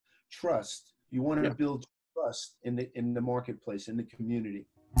trust. You want to Yeah. build trust in the marketplace, in the community.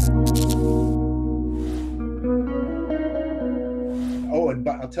 Oh, and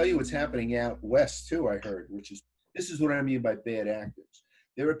I'll tell you what's happening out west too. I heard, this is what I mean by bad actors.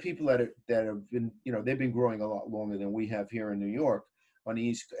 There are people that have been, they've been growing a lot longer than we have here in New York, on the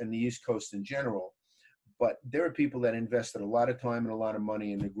East Coast in general. But there are people that invested a lot of time and a lot of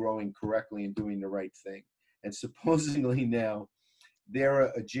money into growing correctly and doing the right thing. And supposedly now, there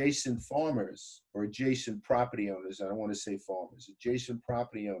are adjacent farmers or adjacent property owners. I don't want to say farmers, adjacent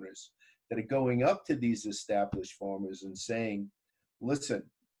property owners that are going up to these established farmers and saying, listen,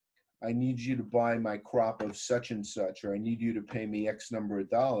 I need you to buy my crop of such and such, or I need you to pay me X number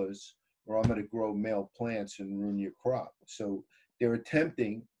of dollars, or I'm going to grow male plants and ruin your crop. So they're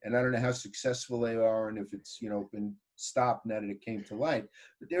attempting, and I don't know how successful they are and if it's, been stopped now that it came to light,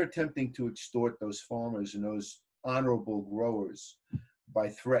 but they're attempting to extort those farmers and those honorable growers by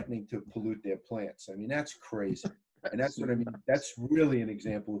threatening to pollute their plants. I mean, that's crazy. And that's what I mean. That's really an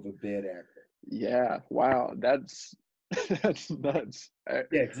example of a bad actor. Yeah. Wow. That's nuts.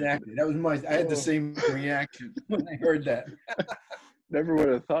 Yeah, exactly. That was I had the same reaction when I heard that. Never would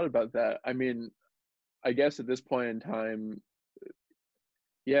have thought about that. I mean, I guess at this point in time,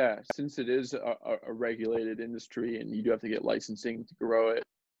 yeah, since it is a regulated industry and you do have to get licensing to grow it,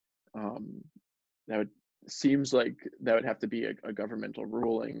 seems like that would have to be a governmental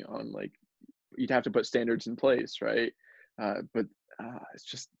ruling on, like, you'd have to put standards in place, right? But it's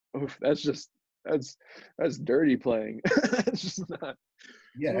just, that's dirty playing. It's just not.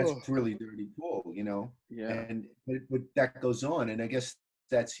 Yeah, that's really dirty pool, Yeah. And but that goes on, and I guess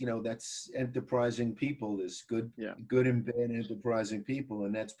that's that's enterprising people. There's good and bad enterprising people,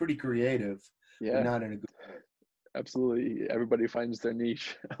 and that's pretty creative, but not in a good way. Absolutely, everybody finds their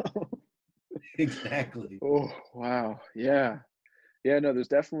niche. Exactly. Oh wow, yeah. No, there's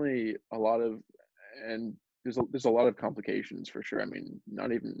definitely a lot of, and there's a lot of complications for sure. I mean,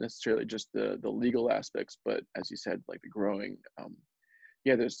 not even necessarily just the legal aspects, but as you said, like the growing.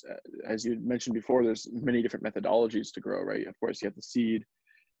 There's, as you mentioned before, there's many different methodologies to grow, right? Of course, you have the seed,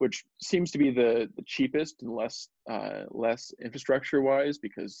 which seems to be the cheapest and less infrastructure wise,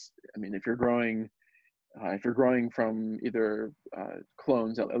 because I mean, if you're growing from either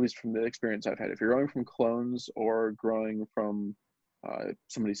clones, at least from the experience I've had, if you're growing from clones or growing from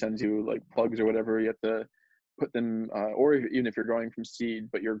somebody sends you like plugs or whatever, you have to put them, or even if you're growing from seed,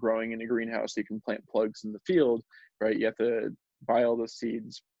 but you're growing in a greenhouse, so you can plant plugs in the field, right? You have to buy all the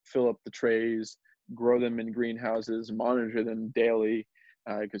seeds, fill up the trays, grow them in greenhouses, monitor them daily,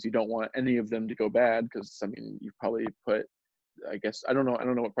 because you don't want any of them to go bad. Because I mean, you've probably put, I guess, I don't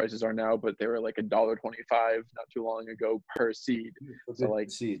know what prices are now, but they were like $1.25 not too long ago per seed. So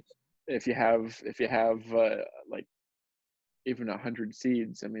like, seeds. If you have like even 100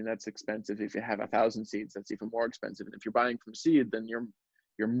 seeds, I mean, that's expensive. If you have 1,000 seeds, that's even more expensive. And if you're buying from seed, then you're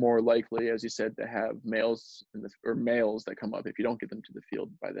more likely, as you said, to have males that come up if you don't get them to the field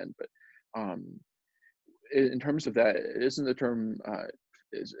by then. But in terms of that, isn't the term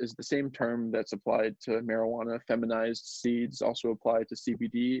is the same term that's applied to marijuana, feminized seeds, also applied to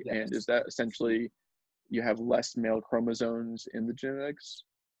CBD? Yes. And is that essentially you have less male chromosomes in the genetics?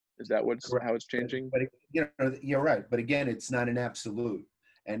 Is that how it's changing? But you're right. But again, it's not an absolute.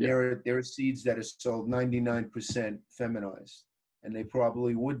 And there are seeds that are sold 99% feminized, and they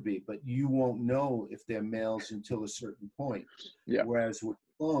probably would be, but you won't know if they're males until a certain point. Yeah. Whereas with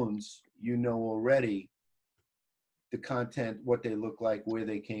clones, you know already the content, what they look like, where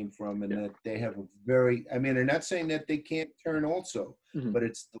they came from, and that they have a very, I mean, they're not saying that they can't turn also, but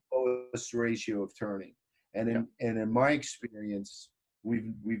it's the lowest ratio of turning. And in my experience,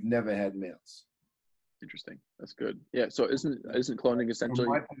 we've never had males. Interesting. That's good. Yeah. So isn't cloning essentially?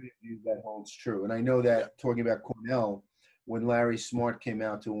 From my point of view, that holds true. And I know that talking about Cornell, when Larry Smart came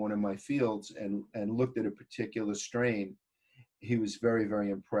out to one of my fields and looked at a particular strain, he was very, very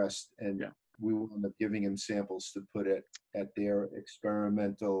impressed. And we wound up giving him samples to put it at their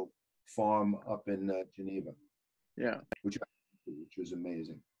experimental farm up in Geneva. Yeah. Which was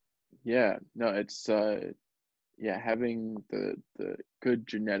amazing. Yeah. No, it's having the good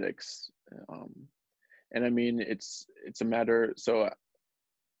genetics, and I mean, it's a matter. So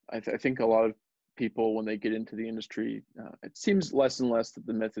I think a lot of people, when they get into the industry, it seems less and less that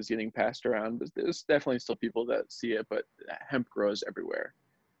the myth is getting passed around, but there's definitely still people that see it. But hemp grows everywhere,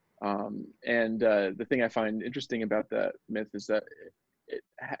 and the thing I find interesting about that myth is that it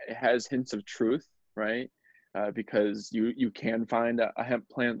has hints of truth, right? Because you can find a hemp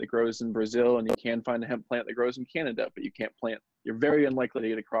plant that grows in Brazil, and you can find a hemp plant that grows in Canada, but you can't plant. You're very unlikely to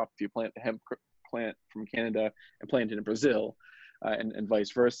get a crop if you plant the hemp plant from Canada and plant it in Brazil. and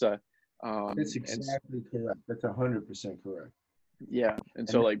vice versa. That's And exactly correct. That's 100% correct. yeah, and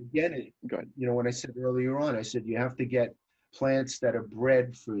so And like, again, go ahead. when I said earlier on, I said you have to get plants that are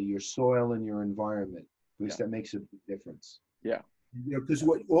bred for your soil and your environment, because Yeah, that makes a big difference. yeah, Because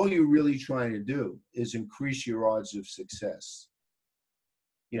what all you're really trying to do is increase your odds of success.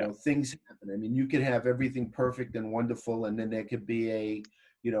 yeah, Things happen. I mean, you could have everything perfect and wonderful, and then there could be a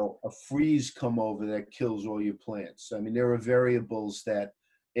freeze come over that kills all your plants. I mean, there are variables that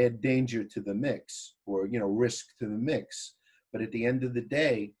add danger to the mix, or risk to the mix. But at the end of the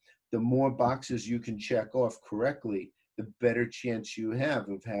day, the more boxes you can check off correctly, the better chance you have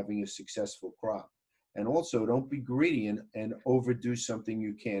of having a successful crop. And also, don't be greedy and overdo something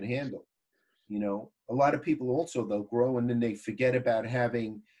you can't handle. A lot of people also, they'll grow and then they forget about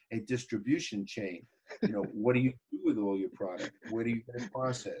having a distribution chain. What do you do with all your product? Where do you get it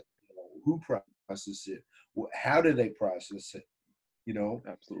processed? Who processes it? How do they process it?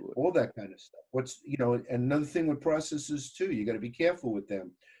 absolutely. All that kind of stuff. And another thing with processors too, you got to be careful with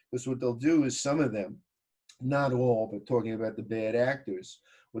them, because what they'll do is, some of them, not all, but talking about the bad actors,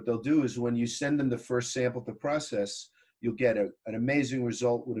 what they'll do is, when you send them the first sample to process, you'll get an amazing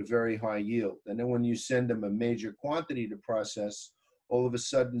result with a very high yield. And then when you send them a major quantity to process, all of a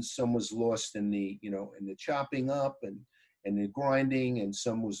sudden some was lost in the chopping up and the grinding, and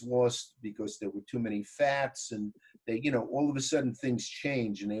some was lost because there were too many fats, and they, all of a sudden things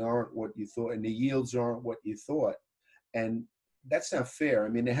change and they aren't what you thought, and the yields aren't what you thought. And that's not fair. I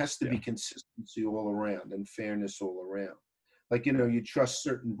mean, there has to Yeah, be consistency all around and fairness all around. Like, you trust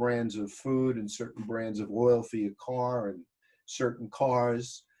certain brands of food and certain brands of oil for your car, and certain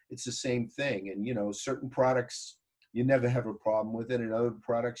cars. It's the same thing. And, certain products, you never have a problem with it. And other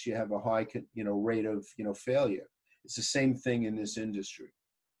products, you have a high, rate of, failure. It's the same thing in this industry.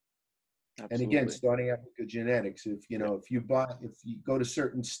 And again, absolutely. starting out with the genetics, if Yeah, if you go to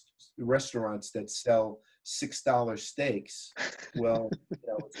certain restaurants that sell $6 steaks, well,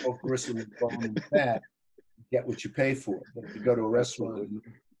 it's all gristle and bone and fat. You get what you pay for. But if you go to a restaurant absolutely.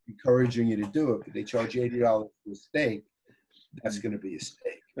 and encouraging you to do it, but they charge $80 for a steak, that's Mm. going to be a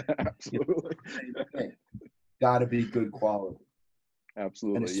steak. Absolutely. Same thing. Got to be good quality, and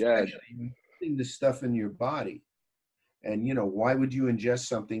Absolutely. Yeah, especially putting the stuff in your body. And why would you ingest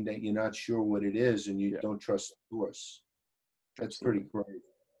something that you're not sure what it is and you yeah, don't trust the source? That's pretty absolutely. crazy.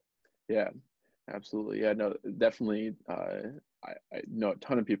 Yeah, absolutely. Yeah, no, definitely. I know a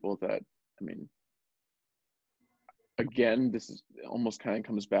ton of people that, I mean, again, this is almost kind of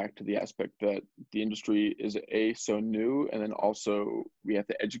comes back to the aspect that the industry is so new, and then also we have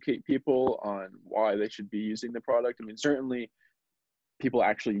to educate people on why they should be using the product. I mean, certainly people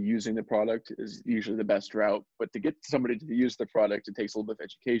actually using the product is usually the best route, but to get somebody to use the product, it takes a little bit of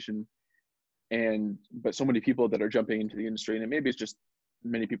education. But so many people that are jumping into the industry, and maybe it's just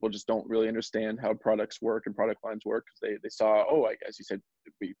many people just don't really understand how products work and product lines work, because they saw, oh, as you said,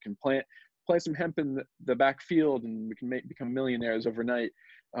 we can plant some hemp in the back field and we can become millionaires overnight.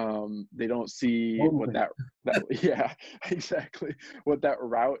 They don't see what Totally. that yeah, exactly, what that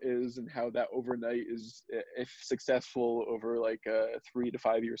route is, and how that overnight is, if successful over like a 3 to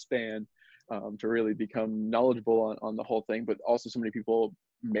 5 year span, to really become knowledgeable on the whole thing. But also, so many people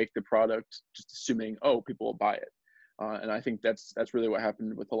make the product just assuming, oh, people will buy it. And I think that's really what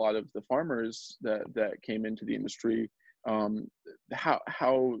happened with a lot of the farmers that came into the industry.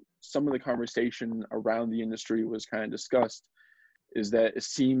 How some of the conversation around the industry was kind of discussed is that it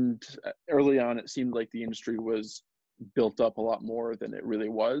seemed, early on, it seemed like the industry was built up a lot more than it really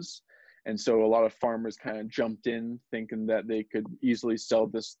was. And so a lot of farmers kind of jumped in thinking that they could easily sell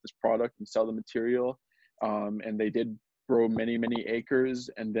this product and sell the material. And they did grow many acres,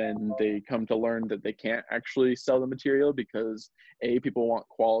 and then they come to learn that they can't actually sell the material because people want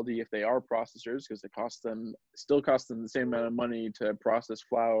quality if they are processors, because it still costs them the same amount of money to process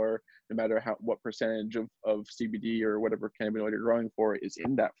flour, no matter what percentage of CBD or whatever cannabinoid you're growing for is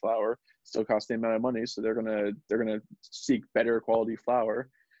in that flour. Still costs the amount of money, so they're gonna seek better quality flour.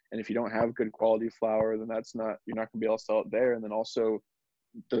 And if you don't have good quality flour, then you're not gonna be able to sell it there. And then also,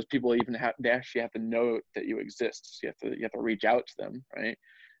 those people they actually have to know that you exist. So you have to reach out to them, right?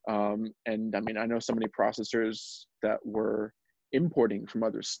 And I mean, I know so many processors that were importing from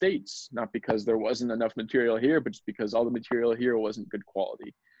other states, not because there wasn't enough material here, but just because all the material here wasn't good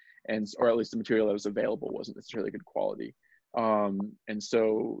quality, or at least the material that was available wasn't necessarily good quality. And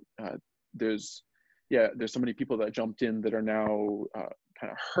so there's so many people that jumped in that are now kind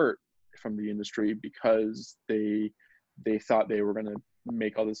of hurt from the industry because they thought they were going to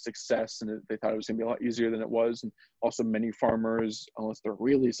make all this success, and they thought it was going to be a lot easier than it was. And also, many farmers, unless they're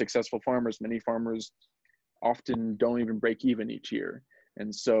really successful farmers, many farmers often don't even break even each year.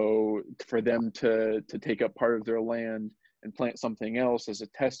 And so for them to take up part of their land and plant something else as a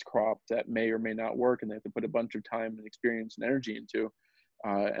test crop that may or may not work, and they have to put a bunch of time and experience and energy into,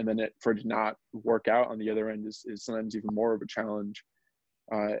 and then for it to not work out on the other end is sometimes even more of a challenge.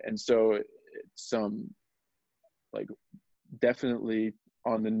 And so it's like definitely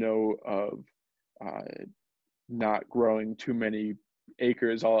on the note of not growing too many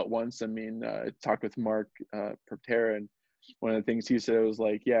acres all at once. I mean, I talked with Mark Pertera, and one of the things he said was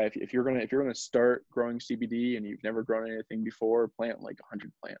like, yeah, if you're gonna start growing CBD and you've never grown anything before, plant like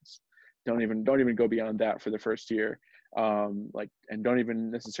 100 plants. Don't even go beyond that for the first year. And don't even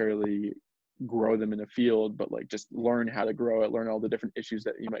necessarily grow them in a field, but like just learn how to grow it, learn all the different issues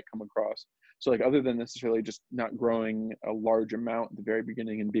that you might come across. So like, other than necessarily just not growing a large amount at the very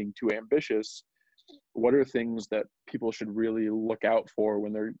beginning and being too ambitious, what are things that people should really look out for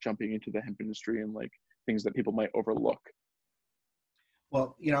when they're jumping into the hemp industry, and like things that people might overlook?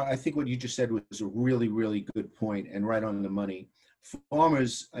 Well, I think what you just said was a really, really good point and right on the money.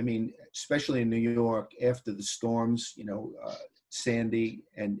 Farmers, I mean, especially in New York after the storms, Sandy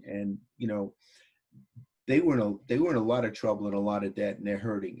and they were in a lot of trouble and a lot of debt, and they're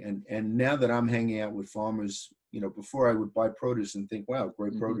hurting. And now that I'm hanging out with farmers, before I would buy produce and think, wow,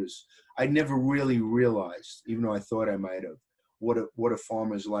 great produce, I never really realized, even though I thought I might have, what a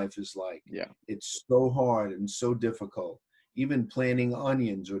farmer's life is like. Yeah. It's so hard and so difficult. Even planting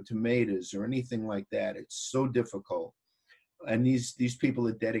onions or tomatoes or anything like that, it's so difficult. And these people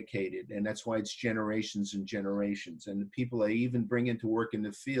are dedicated, and that's why it's generations and generations. And the people I even bring into work in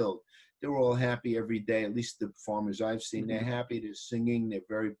the field, they're all happy every day. At least the farmers I've seen, they're happy. They're singing. They're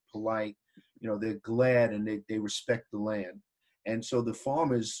very polite. They're glad, and they respect the land. And so the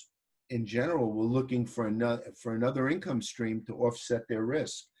farmers in general were looking for another income stream to offset their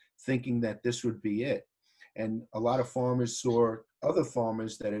risk, thinking that this would be it. And a lot of farmers saw other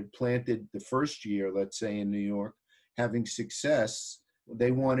farmers that had planted the first year, let's say in New York, having success.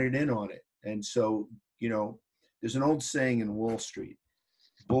 They wanted in on it. And so, there's an old saying in Wall Street: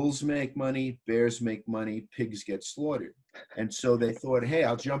 bulls make money, bears make money, pigs get slaughtered. And so they thought, hey,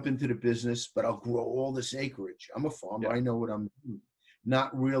 I'll jump into the business, but I'll grow all this acreage. I'm a farmer. Yeah. I know what I'm doing.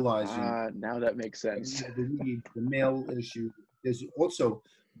 Not realizing now that makes sense. the weed, the male issue. There's also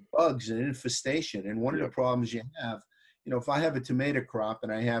bugs and infestation. And one of the problems you have, if I have a tomato crop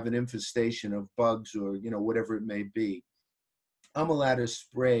and I have an infestation of bugs or, whatever it may be, I'm allowed to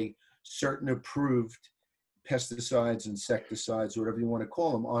spray certain approved pesticides, insecticides, whatever you want to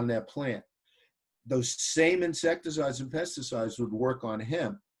call them, on that plant. Those same insecticides and pesticides would work on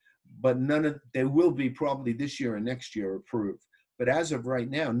hemp, but they will be probably this year and next year approved. But as of right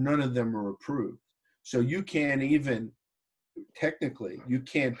now, none of them are approved. So you can't even, technically, you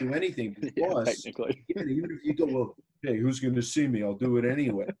can't do anything because technically. Even if you go, well, hey, who's going to see me? I'll do it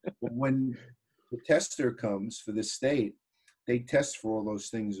anyway. But when the tester comes for the state, they test for all those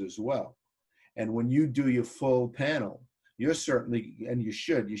things as well. And when you do your full panel, you're certainly, and you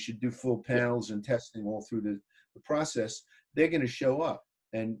should do full panels and testing all through the process. They're going to show up,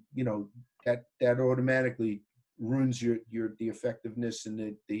 and that automatically ruins the effectiveness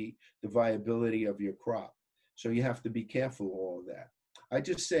and the viability of your crop. So you have to be careful of all of that. I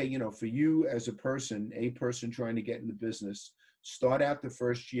just say, for you as a person trying to get in the business, start out the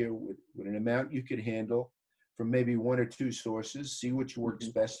first year with an amount you could handle from maybe one or two sources, see which works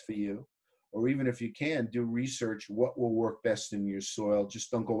best for you. Or even if you can, do research, what will work best in your soil.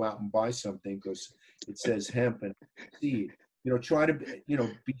 Just don't go out and buy something because it says hemp and seed. Try to,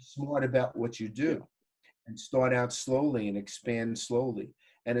 be smart about what you do and start out slowly and expand slowly.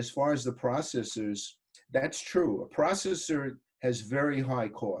 And as far as the processors, that's true. A processor has very high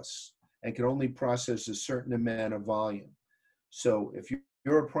costs and can only process a certain amount of volume. So if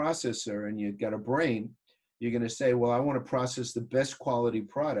you're a processor and you've got a brain, you're going to say, well, I want to process the best quality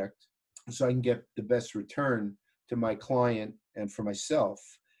product so I can get the best return to my client and for myself,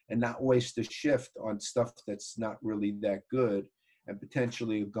 and not waste a shift on stuff that's not really that good and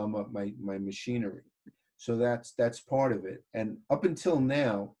potentially gum up my machinery. So that's part of it. And up until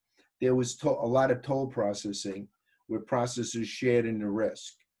now, there was a lot of toll processing where processors shared in the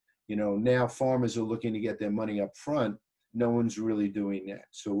risk. Now farmers are looking to get their money up front. No one's really doing that.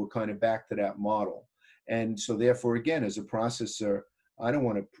 So we're kind of back to that model. And so therefore, again, as a processor, I don't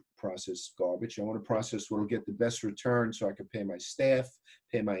want to process garbage. I want to process what will get the best return so I can pay my staff,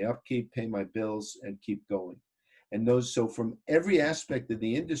 pay my upkeep, pay my bills, and keep going. And so from every aspect of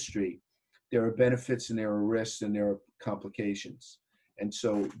the industry, there are benefits and there are risks and there are complications. And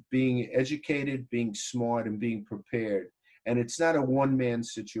so being educated, being smart, and being prepared, And it's not a one-man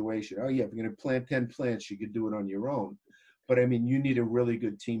situation. Oh yeah, if you're going to plant 10 plants, you could do it on your own. But I mean, you need a really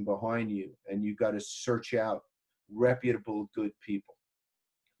good team behind you, and you got to search out reputable, good people.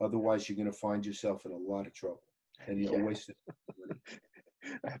 Otherwise, you're going to find yourself in a lot of trouble, and you'll Yeah, waste money.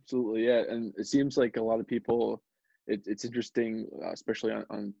 absolutely. Yeah, and it seems like a lot of people. It's interesting, especially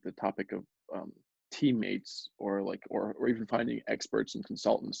on the topic of teammates, or like, or even finding experts and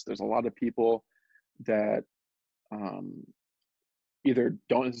consultants. There's a lot of people that um, either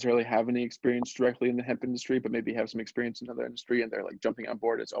don't necessarily have any experience directly in the hemp industry, but maybe have some experience in another industry, and they're like jumping on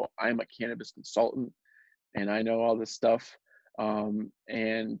board as, oh, I'm a cannabis consultant and I know all this stuff. And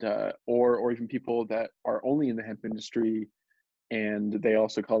or even people that are only in the hemp industry and they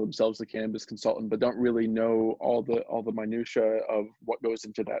also call themselves a cannabis consultant, but don't really know all the minutia of what goes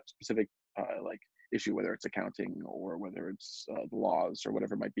into that specific like issue, whether it's accounting or whether it's the laws or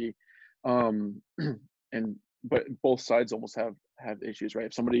whatever it might be. Um, and but both sides almost have issues, right?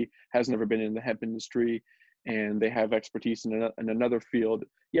 If somebody has never been in the hemp industry and they have expertise in another field,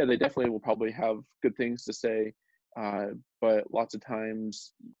 yeah, they definitely will probably have good things to say. But lots of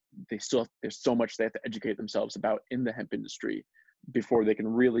times there's so much they have to educate themselves about in the hemp industry before they can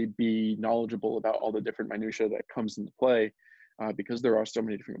really be knowledgeable about all the different minutia that comes into play, because there are so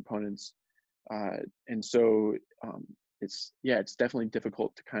many different components. And so it's definitely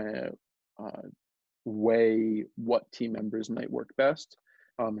difficult to kind of weigh what team members might work best,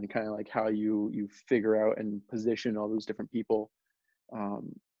 and kind of like how you figure out and position all those different people.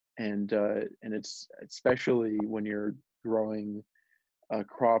 Um, and it's especially when you're growing a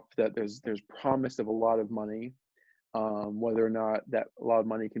crop that there's promise of a lot of money, whether or not that a lot of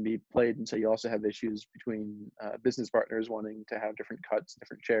money can be played. And so you also have issues between business partners wanting to have different cuts,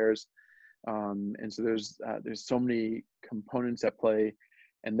 different shares. And so there's so many components at play,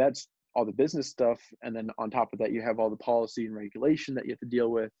 and that's all the business stuff. And then on top of that, you have all the policy and regulation that you have to deal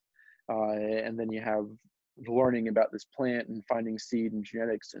with. And then you have learning about this plant and finding seed and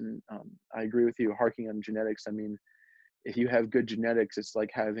genetics. And I agree with you, harking on genetics. I mean, if you have good genetics, it's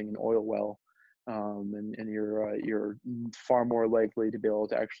like having an oil well. And you're far more likely to be able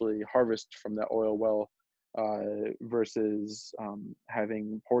to actually harvest from that oil well, versus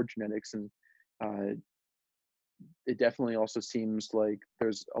having poor genetics. And uh, it definitely also seems like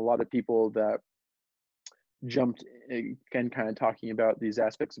there's a lot of people that jumped, again, kind of talking about these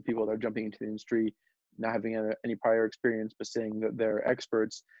aspects of people that are jumping into the industry, not having any prior experience, but saying that they're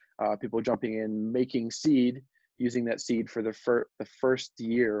experts. People jumping in, making seed, using that seed for the first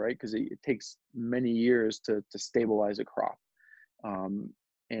year, right? Because it takes many years to stabilize a crop.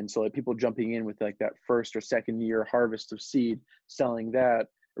 And so like people jumping in with like that first or second year harvest of seed, selling that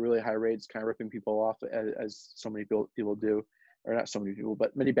at really high rates, kind of ripping people off, as so many people do, or not so many people,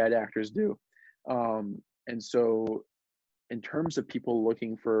 but many bad actors do. And so in terms of people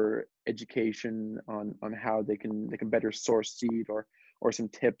looking for education on how they can better source seed, or some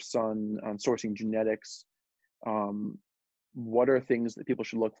tips on sourcing genetics, what are things that people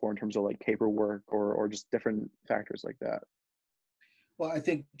should look for in terms of like paperwork or just different factors like that? Well, I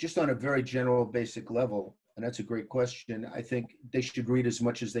think just on a very general, basic level, and that's a great question, I think they should read as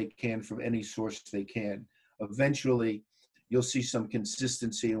much as they can from any source they can. Eventually, you'll see some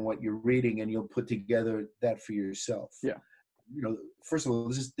consistency in what you're reading, and you'll put together that for yourself. Yeah. You know, first of all,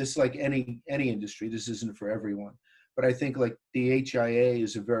 this is like any industry. This isn't for everyone, but I think like the HIA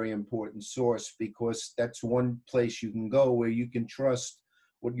is a very important source, because that's one place you can go where you can trust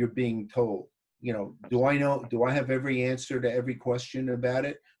what you're being told. You know, do I have every answer to every question about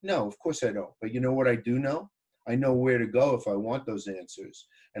it? No, of course I don't. But you know what I do know? I know where to go if I want those answers,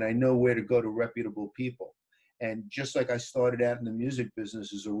 and I know where to go to reputable people. And just like I started out in the music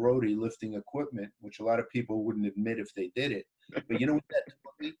business as a roadie lifting equipment, which a lot of people wouldn't admit if they did it. But you know what that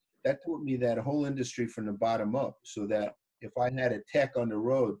taught me? That taught me that whole industry from the bottom up, so that if I had a tech on the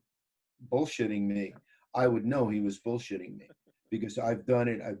road bullshitting me, I would know he was bullshitting me, because I've done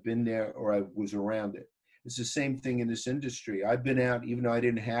it, I've been there, or I was around it. It's the same thing in this industry. I've been out, even though I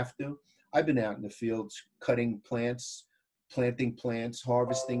didn't have to, I've been out in the fields cutting plants, planting plants,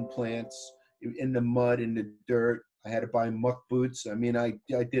 harvesting plants, in the mud, in the dirt. I had to buy muck boots. I mean, I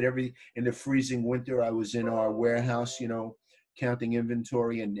did everything. In the freezing winter, I was in our warehouse, you know, counting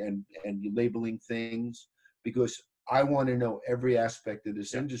inventory and labeling things, because I want to know every aspect of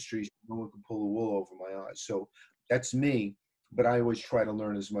this industry, so no one can pull the wool over my eyes. So that's me, but I always try to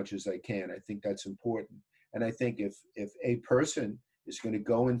learn as much as I can. I think that's important. And I think if a person is going to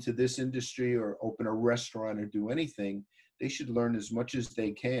go into this industry or open a restaurant or do anything, they should learn as much as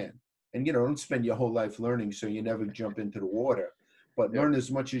they can. And, you know, don't spend your whole life learning so you never jump into the water, but Yep. learn as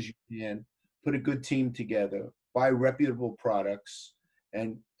much as you can, put a good team together, buy reputable products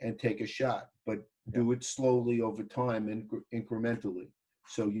and take a shot, but do it slowly over time and incrementally,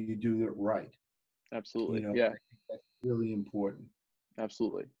 so you do it right. Absolutely. You know, Yeah. I think that's really important.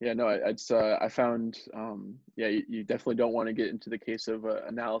 Absolutely. Yeah, no, I found, yeah, you definitely don't want to get into the case of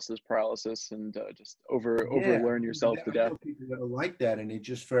analysis paralysis and just Yeah, learn yourself to I death. know people that are like that, and they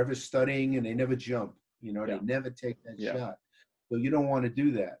just forever studying, and they never jump. You know, Yeah. they never take that Yeah. shot. So you don't want to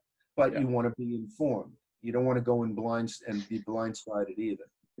do that, but Yeah. you want to be informed. You don't want to go in blind and be blindsided either.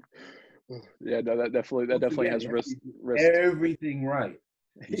 Yeah, no, that Don't definitely forget, has you have to do risks. everything right.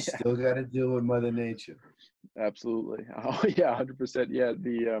 You Yeah, still got to deal with Mother Nature. absolutely. Oh, yeah, 100%. Yeah,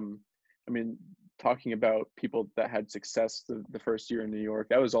 I mean, talking about people that had success the first year in New York,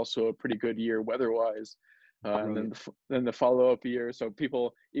 that was also a pretty good year weather-wise. And then Brilliant. then the follow-up year, so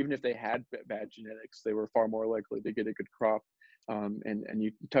people, even if they had bad genetics, they were far more likely to get a good crop. And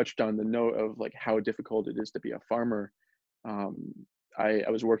you touched on the note of like how difficult it is to be a farmer. Um, I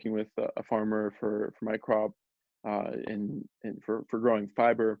was working with a farmer for my crop, and for growing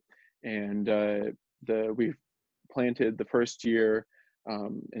fiber, and we planted the first year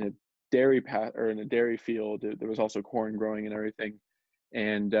in a in a dairy field. There was also corn growing and everything,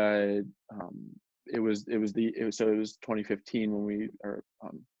 and it was 2015 when we, or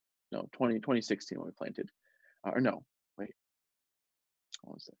no, 2016 when we planted, or no, wait,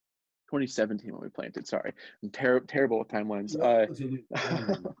 what was it? 2017 when we planted. Sorry, I'm terrible with timelines. Relatively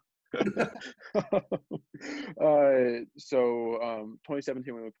early. So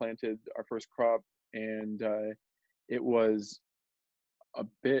 2017 when we planted our first crop, and it was a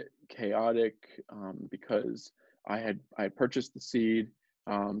bit chaotic, because I purchased the seed.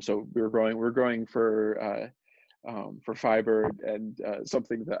 So we were growing for fiber, and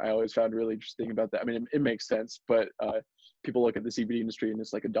something that I always found really interesting about that. I mean, it makes sense, but people look at the CBD industry and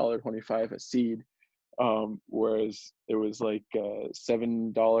it's like $1.25 a seed, whereas it was like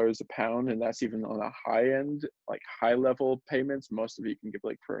 $7 a pound, and that's even on a high end, like high level payments. Most of it you can give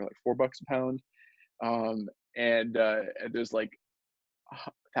like for like $4 a pound, and there's like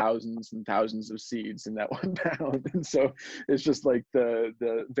thousands and thousands of seeds in that 1 pound, and so it's just like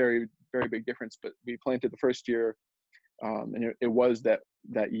the very very big difference. But we planted the first year, and it was that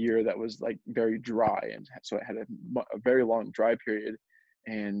year that was like very dry, and so it had a very long dry period.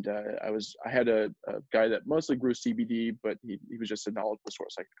 And I had a guy that mostly grew CBD, but he was just a knowledgeable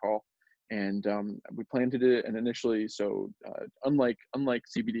source I could call, and we planted it. And initially, so unlike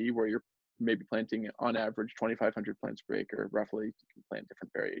CBD, where you're maybe planting on average 2,500 plants per acre, roughly, you can plant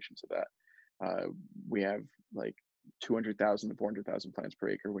different variations of that. We have like 200,000 to 400,000 plants per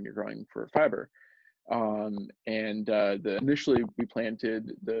acre when you're growing for fiber. And initially we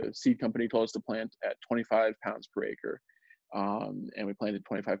planted, the seed company told us to plant at 25 pounds per acre, and we planted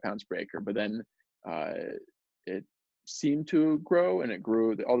 25 pounds per acre. But then it seemed to grow, and it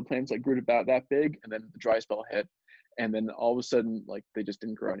grew. All the plants like grew to about that big, and then the dry spell hit, and then all of a sudden, like, they just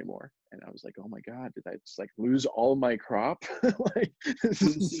didn't grow anymore. And I was like, oh my god, did I just like lose all my crop? Like, this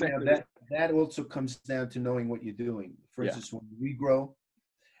is You see, now insanity. that also comes down to knowing what you're doing. For Yeah. instance, when we grow,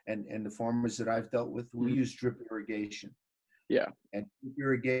 and the farmers that I've dealt with, we Mhm. use drip irrigation. Yeah. And drip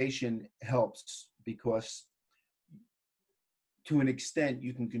irrigation helps because to an extent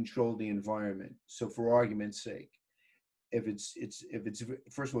you can control the environment. So for argument's sake, if it's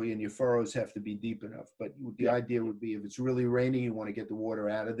first of all, and your furrows have to be deep enough, but the Yeah. idea would be if it's really raining, you want to get the water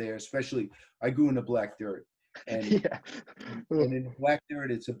out of there. Especially, I grew in the black dirt, and Yeah. in the black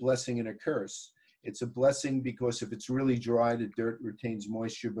dirt, it's a blessing and a curse. It's a blessing because if it's really dry, the dirt retains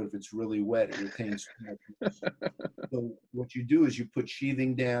moisture, but if it's really wet, it retains moisture. So what you do is you put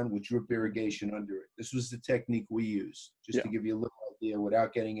sheathing down with drip irrigation under it. This was the technique we used, just Yeah. to give you a little idea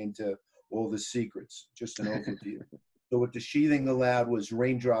without getting into all the secrets, just an overview. So what the sheathing allowed was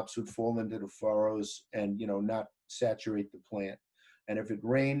raindrops would fall into the furrows and, not saturate the plant. And if it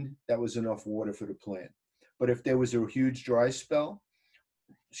rained, that was enough water for the plant. But if there was a huge dry spell,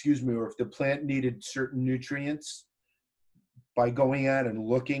 or if the plant needed certain nutrients, by going out and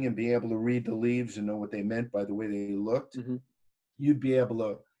looking and being able to read the leaves and know what they meant by the way they looked, Hmm. you'd be able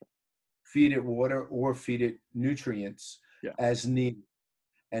to feed it water or feed it nutrients Yeah. as needed.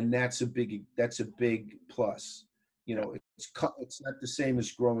 And that's a big plus. Yeah. It's not the same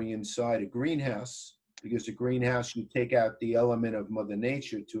as growing inside a greenhouse, because a greenhouse, you take out the element of Mother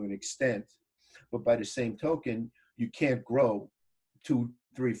Nature to an extent, but by the same token, you can't grow 2,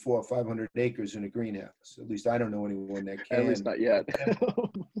 3, 4, 500 acres in a greenhouse. At least I don't know anyone that At least can. not yet.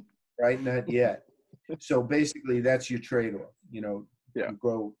 Right? Not yet. So basically, that's your trade-off. Yeah. You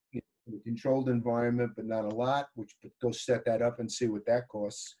grow in a controlled environment, but not a lot. Go set that up and see what that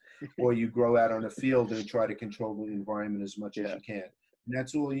costs. or you grow out on a field and try to control the environment as much as Yeah, you can. And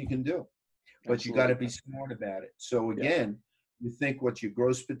that's all you can do. But you got to absolutely. be smart about it. So Yeah, again, you think what your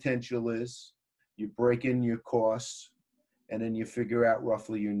gross potential is, you break in your costs, and then you figure out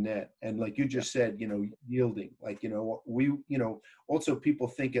roughly your net. And like you yeah, just said, yielding, like, also people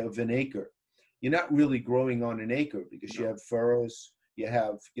think of an acre. You're not really growing on an acre because you no, have furrows, you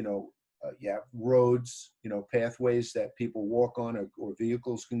have roads, pathways that people walk on or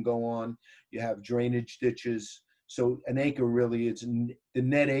vehicles can go on. You have drainage ditches. So an acre really is, the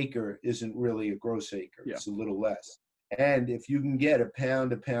net acre isn't really a gross acre. yeah, It's a little less. And if you can get a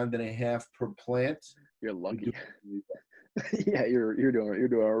pound and a half per plant, you're you're lucky. doing really well. Yeah, you're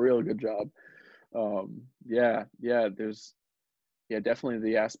doing a real good job. Yeah, there's definitely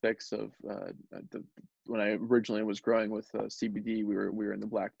the aspects of the when I originally was growing with CBD, we were in the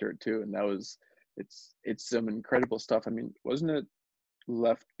black dirt too, and it's some incredible stuff. I mean, wasn't it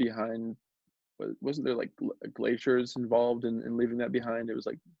left behind? Wasn't there like glaciers involved in leaving that behind? It was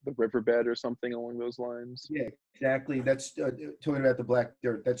like the riverbed or something along those lines. Yeah, exactly. That's talking about the black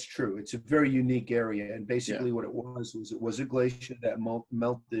dirt. That's true. It's a very unique area, and Yeah. basically what it was a glacier that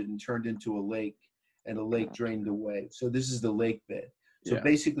melted and turned into a lake, and a lake Gotcha. drained away. So this is the lake bed. So Yeah.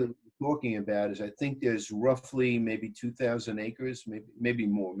 basically, what we're talking about is I think there's roughly maybe 2,000 acres, maybe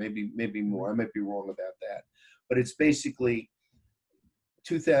more, maybe Mhm. more. I might be wrong about that, but it's basically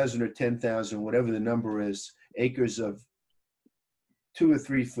 2,000 or 10,000, whatever the number is, acres of 2 or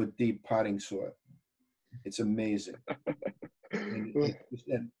 3 foot deep potting soil. It's amazing. And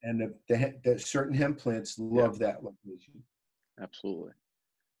the certain hemp plants Yeah, love that location. absolutely.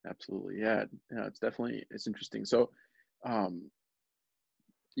 Absolutely. Yeah. Yeah, it's interesting. So, um,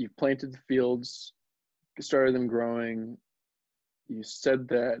 you've planted the fields, started them growing. You said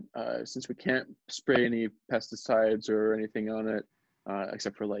that since we can't spray any pesticides or anything on it,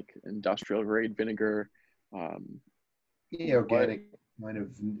 except for like industrial grade vinegar, um, Yeah, what? organic kind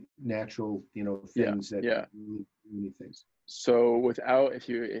of natural, Yeah, things that yeah. really do anything. So without, if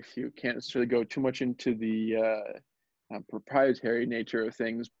you can't necessarily go too much into the proprietary nature of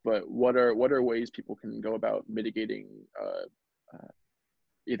things, but what are ways people can go about mitigating uh,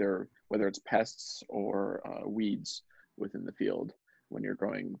 either whether it's pests or weeds within the field when you're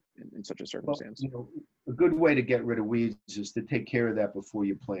growing in such a Well, circumstance? a good way to get rid of weeds is to take care of that before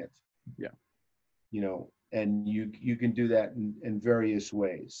you plant. Yeah, And you can do that in various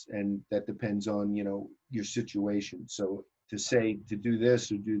ways, and that depends on your situation. So to say to do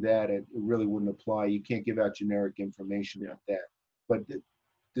this or do that, it really wouldn't apply. You can't give out generic information yeah, like that. But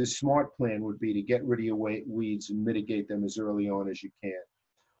the smart plan would be to get rid of your weeds and mitigate them as early on as you can.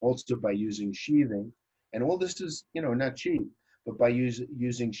 Also by using sheathing, and all this is not cheap, but by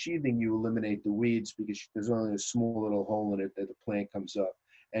using sheathing, you eliminate the weeds because there's only a small little hole in it that the plant comes up.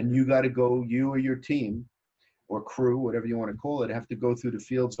 And you got to go, you or your team or crew, whatever you want to call it, have to go through the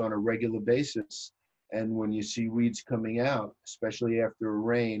fields on a regular basis. And when you see weeds coming out, especially after a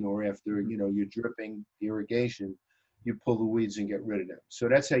rain or after mm-hmm. you're dripping irrigation, you pull the weeds and get rid of them. So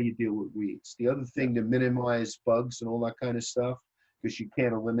that's how you deal with weeds. The other Yeah, thing to minimize bugs and all that kind of stuff, because you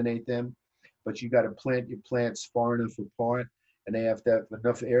can't eliminate them, but you got to plant your plants far enough apart, and they have to have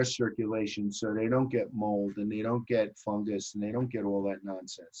enough air circulation so they don't get mold and they don't get fungus and they don't get all that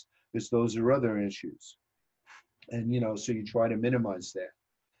nonsense, because those are other issues. And so you try to minimize that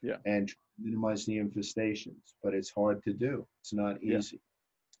yeah, and minimize the infestations, but it's hard to do. It's not yeah, easy.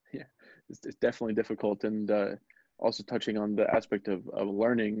 yeah. It's definitely difficult, and also touching on the aspect of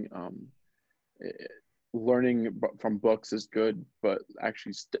learning. Eh, Learning from books is good, but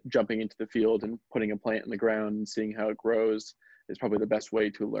actually jumping into the field and putting a plant in the ground and seeing how it grows is probably the best way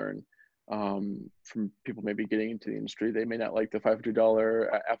to learn. From people maybe getting into the industry, they may not like the $500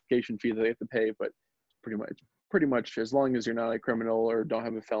 application fee that they have to pay, but pretty much as long as you're not a criminal or don't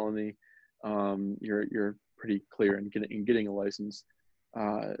have a felony, you're pretty clear in getting a license.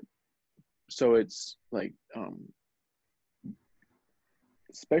 Uh, so it's like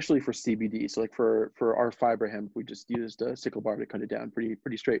especially for CBD. So like for our fiber hemp, we just used a sickle bar to cut it down, pretty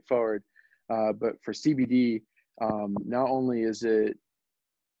straightforward. But for CBD, not only is it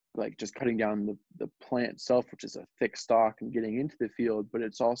like just cutting down the plant itself, which is a thick stalk, and getting into the field, but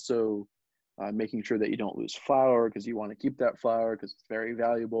it's also making sure that you don't lose flower, because you want to keep that flower because it's very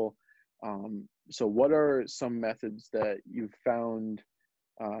valuable. So what are some methods that you've found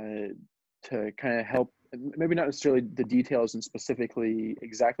to kind of help, maybe not necessarily the details and specifically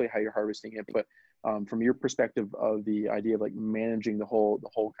exactly how you're harvesting it, but from your perspective of the idea of like managing the whole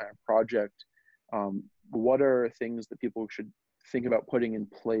kind of project, what are things that people should think about putting in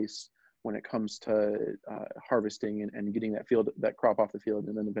place when it comes to harvesting and getting that crop off the field,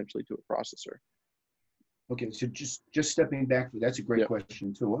 and then eventually to a processor. Okay, so just stepping back, that's a great Yep.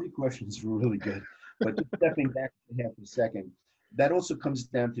 question too. All your questions were really good, but just stepping back for half a second, that also comes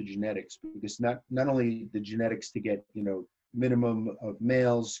down to genetics, because not only the genetics to get, you know, minimum of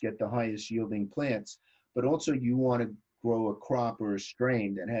males, get the highest yielding plants, but also you want to grow a crop or a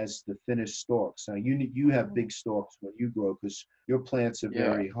strain that has the thinnest stalks. Now you have big stalks when you grow because your plants are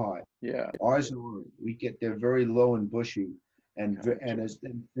very high. Yeah. Ours are, they're very low and bushy and Gotcha. and as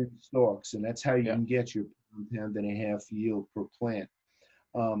thin stalks, and that's how you Yeah. can get your pound and a half yield per plant.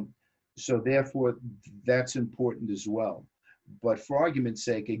 So therefore, that's important as well. But for argument's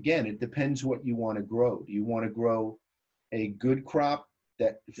sake, again, it depends what you want to grow. Do you want to grow a good crop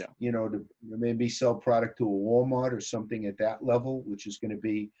that, you know, to maybe sell product to a Walmart or something at that level, which is going to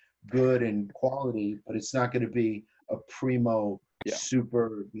be good and quality, but it's not going to be a primo,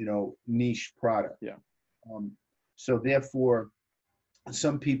 super, you know, niche product. Yeah. So therefore,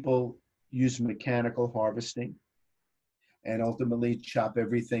 some people use mechanical harvesting and ultimately chop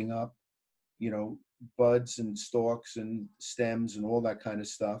everything up, you know, buds and stalks and stems and all that kind of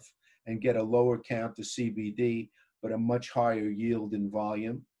stuff, and get a lower count of CBD, but a much higher yield in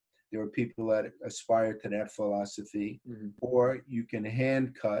volume. There are people that aspire to that philosophy. Mm-hmm. Or you can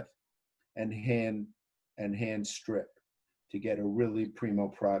hand cut and hand strip to get a really primo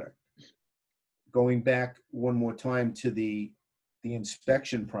product. Going back one more time to the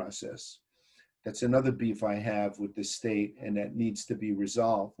inspection process, that's another beef I have with the state, and that needs to be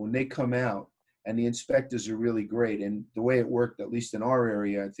resolved. When they come out, and the inspectors are really great, and the way it worked, at least in our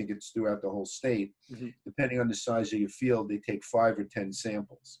area, I think it's throughout the whole state, depending on the size of your field, they take 5 or 10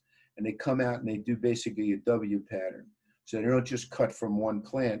 samples, and they come out and they do basically a W pattern. So they don't just cut from one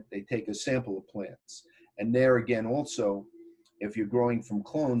plant, they take a sample of plants. And there again, also, if you're growing from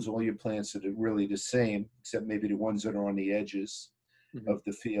clones, all your plants are really the same, except maybe the ones that are on the edges of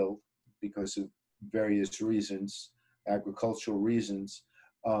the field because of various reasons, agricultural reasons.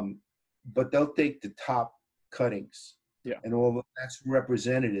 But they'll take the top cuttings, and all of that's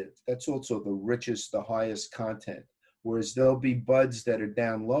representative. That's also the richest, the highest content. Whereas there'll be buds that are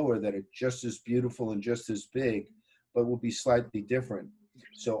down lower that are just as beautiful and just as big, but will be slightly different.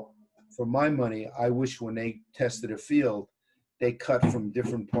 So for my money, I wish when they tested a field, they cut from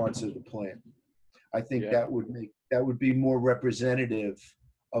different parts of the plant. I think that would be more representative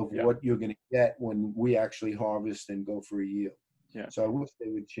of what you're going to get when we actually harvest and go for a yield. So I wish they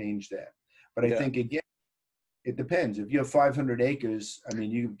would change that. But I think, again, it depends. If you have 500 acres, I mean,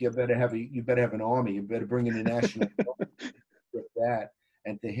 you better have an army. You better bring in a national with that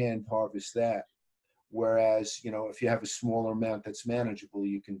and to hand harvest that. Whereas, you know, if you have a smaller amount that's manageable,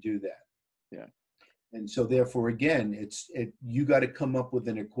 you can do that. Yeah. And so therefore, again, you got to come up with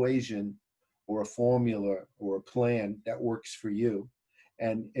an equation or a formula or a plan that works for you.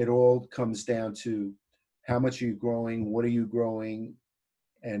 And it all comes down to how much are you growing, what are you growing,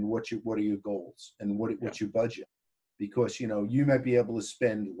 and what are your goals, and what's your budget. Because, you know, you might be able to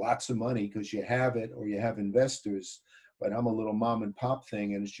spend lots of money because you have it or you have investors, but I'm a little mom and pop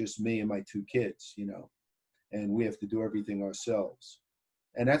thing, and it's just me and my 2 kids, you know, and we have to do everything ourselves.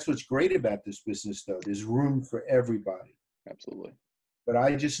 And that's what's great about this business, though. There's room for everybody. Absolutely. But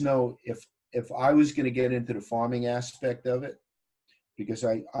I just know if I was going to get into the farming aspect of it, because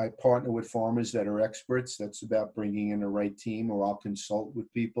I partner with farmers that are experts, that's about bringing in the right team, or I'll consult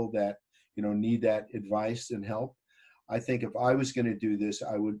with people that, you know, need that advice and help. I think if I was going to do this,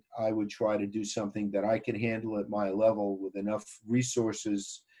 I would try to do something that I could handle at my level with enough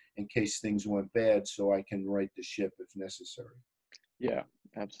resources in case things went bad, so I can right the ship if necessary. Yeah,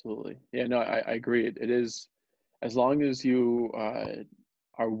 absolutely. Yeah, no, I agree. It is, as long as you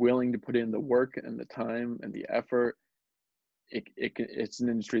are willing to put in the work and the time and the effort, it's an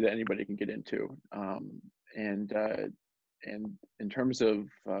industry that anybody can get into. And in terms of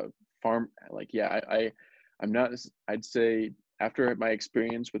farm, like, I'm not, I'd say after my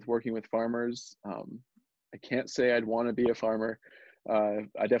experience with working with farmers, I can't say I'd want to be a farmer.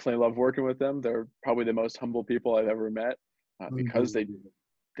 I definitely love working with them. They're probably the most humble people I've ever met, because they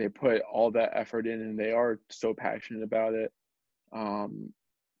put all that effort in and they are so passionate about it.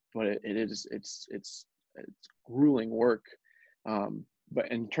 But it's grueling work. But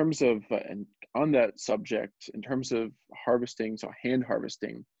in terms of, and on that subject, in terms of harvesting, so hand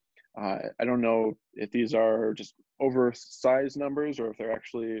harvesting, I don't know if these are just oversized numbers or if they're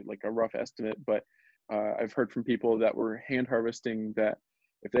actually like a rough estimate, but I've heard from people that were hand harvesting that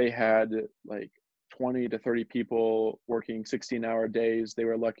if they had like 20 to 30 people working 16-hour days, they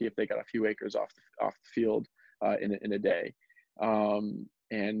were lucky if they got a few acres off the field in a day.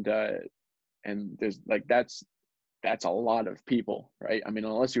 and there's like that's a lot of people, right? I mean,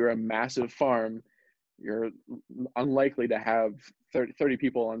 unless you're a massive farm, you're unlikely to have 30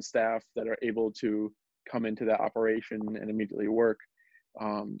 people on staff that are able to come into that operation and immediately work.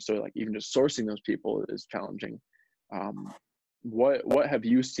 So like even just sourcing those people is challenging. What have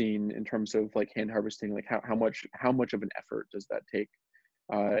you seen in terms of like hand harvesting? Like how much of an effort does that take?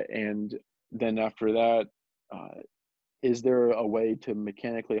 And then after that, is there a way to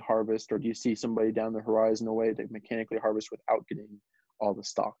mechanically harvest, or do you see somebody down the horizon a way to mechanically harvest without getting all the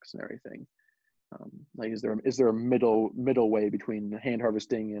stalks and everything? Like, is there a middle way between hand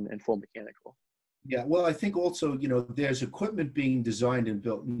harvesting and full mechanical? Yeah, well, I think also, there's equipment being designed and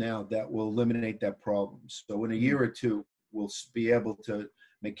built now that will eliminate that problem. So in a year or two, we'll be able to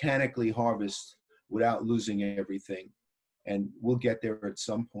mechanically harvest without losing everything. And we'll get there at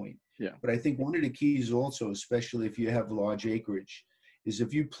some point. Yeah. But I think one of the keys also, especially if you have large acreage, is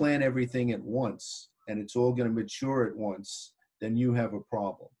if you plant everything at once and it's all going to mature at once, then you have a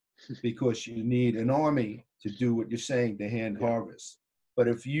problem because you need an army to do what you're saying, to hand harvest. But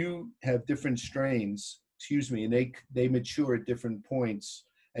if you have different strains, and they mature at different points,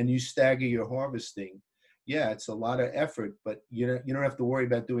 and you stagger your harvesting, yeah, it's a lot of effort, but you don't have to worry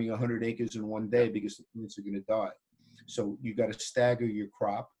about doing 100 acres in one day because the plants are going to die. So you got to stagger your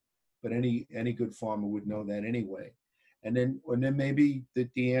crop, but any good farmer would know that anyway. And then maybe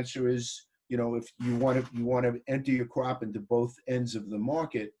the answer is, if you want to enter your crop into both ends of the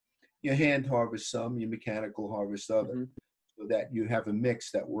market, you hand harvest some, you mechanical harvest other. So that you have a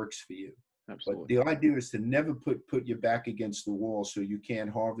mix that works for you. Absolutely. But the idea is to never put your back against the wall so you can't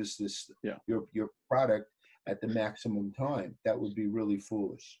harvest your product at the maximum time. That would be really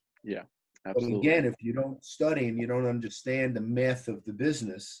foolish. Yeah, absolutely. But again, if you don't study and you don't understand the math of the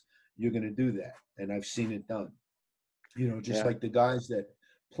business, you're going to do that. And I've seen it done. Like the guys that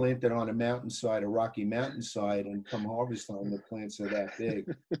planted on a rocky mountainside, and come harvest time, the plants are that big.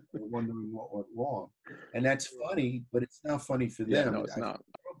 They're wondering what went wrong. And that's funny, but it's not funny for them. Yeah, no, it's not.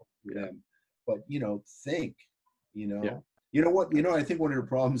 For them. But, think, Yeah. You know what? I think one of the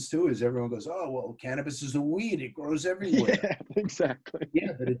problems too is everyone goes, oh, well, cannabis is a weed. It grows everywhere. Yeah, exactly.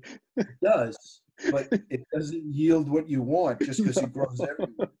 Yeah, but it does. But it doesn't yield what you want just because it grows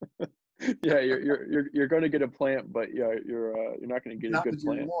everywhere. Yeah, you're going to get a plant, but you're not going to get a good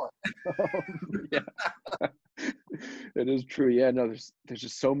plant. Yeah, it is true. Yeah, no, there's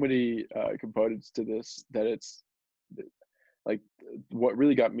just so many components to this that it's like what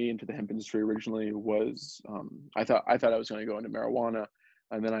really got me into the hemp industry originally was I thought I was going to go into marijuana,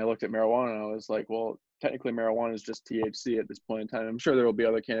 and then I looked at marijuana and I was like, well, technically marijuana is just THC at this point in time. I'm sure there will be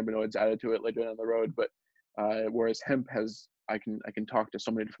other cannabinoids added to it later down the road, but whereas hemp has, I can talk to so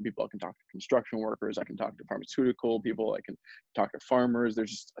many different people. I can talk to construction workers. I can talk to pharmaceutical people. I can talk to farmers.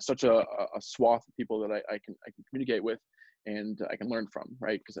 There's just such a swath of people that I can communicate with, and I can learn from,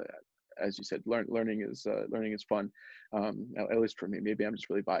 right? Because as you said, learning is fun. At least for me. Maybe I'm just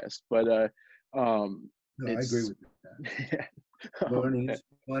really biased, but no, I agree with that. Yeah. Learning is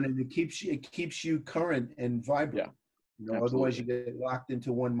fun, and it keeps you current and vibrant. Yeah. Otherwise you get locked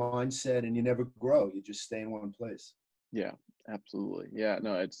into one mindset and you never grow. You just stay in one place. Yeah, absolutely. Yeah,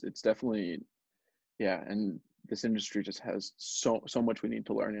 no, it's definitely, yeah. And this industry just has so much we need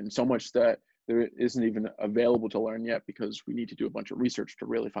to learn, and so much that there isn't even available to learn yet because we need to do a bunch of research to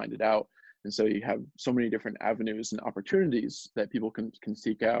really find it out. And so you have so many different avenues and opportunities that people can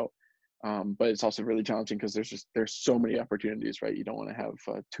seek out. But it's also really challenging because there's so many opportunities, right? You don't want to have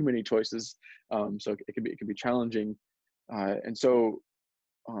too many choices. So it can be challenging. And so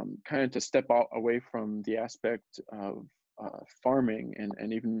kind of to step out away from the aspect of farming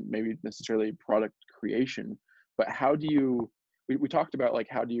and even maybe necessarily product creation, but how do you, we talked about like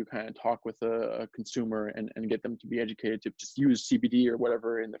how do you kind of talk with a consumer and get them to be educated to just use CBD or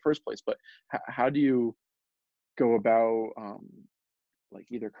whatever in the first place, but how do you go about like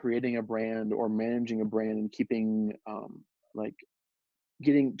either creating a brand or managing a brand and keeping like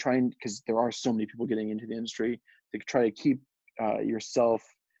trying, because there are so many people getting into the industry, to try to keep yourself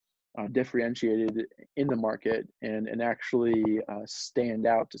differentiated in the market and actually stand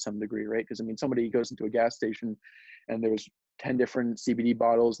out to some degree, right? Because I mean, somebody goes into a gas station and there's 10 different CBD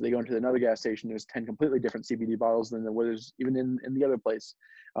bottles. They go into another gas station, there's 10 completely different CBD bottles than what there's even in the other place.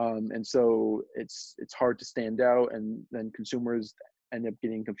 And so it's hard to stand out, and then consumers end up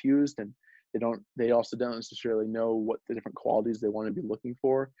getting confused, and they also don't necessarily know what the different qualities they want to be looking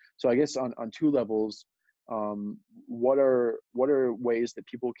for. So I guess on two levels, what are ways that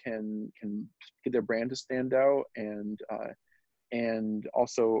people can get their brand to stand out, and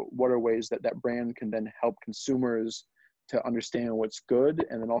also what are ways that brand can then help consumers to understand what's good,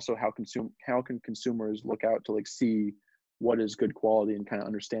 and then also how can consumers look out to like see what is good quality and kind of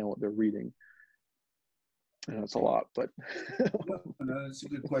understand what they're reading. I know it's a lot, but No, that's a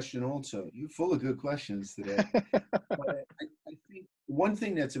good question also. You're full of good questions today. But I think one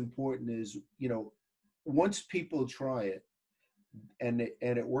thing that's important is, once people try it and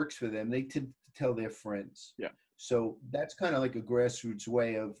it works for them, they tend to tell their friends. yeah. So that's kind of like a grassroots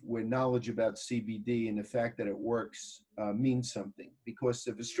way of where knowledge about CBD and the fact that it works means something. Because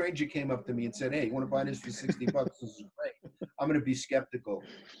if a stranger came up to me and said, "Hey, you want to buy this for $60? This is great," I'm going to be skeptical.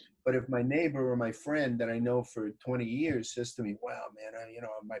 But if my neighbor or my friend that I know for 20 years says to me, "Wow, man,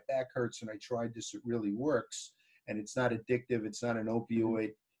 my back hurts and I tried this, it really works, and it's not addictive, it's not an opioid,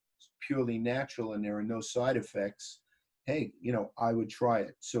 it's purely natural, and there are no side effects," hey, I would try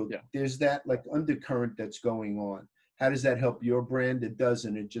it. So Yeah. there's that like undercurrent that's going on. How does that help your brand? It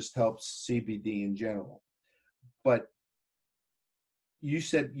doesn't. It just helps CBD in general. But you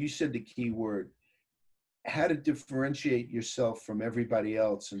said the key word. How to differentiate yourself from everybody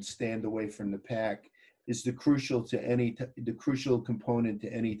else and stand away from the pack is the crucial component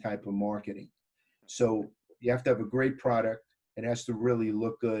to any type of marketing. So you have to have a great product. It has to really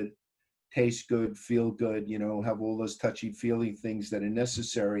look good, taste good, feel good, have all those touchy feely things that are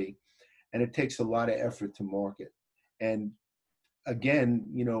necessary. And it takes a lot of effort to market. And again,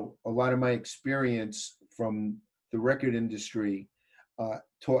 a lot of my experience from the record industry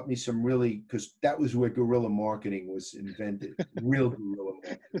taught me some really, because that was where guerrilla marketing was invented, real guerrilla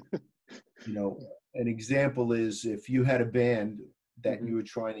marketing. An example is if you had a band that you were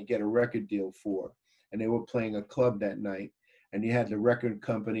trying to get a record deal for, and they were playing a club that night, and you had the record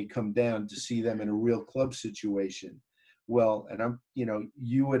company come down to see them in a real club situation. Well, and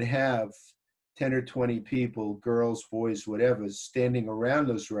you would have 10 or 20 people, girls, boys, whatever, standing around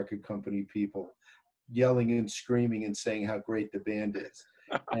those record company people, yelling and screaming and saying how great the band is.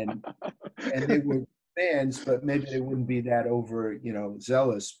 And they were fans, but maybe they wouldn't be that over,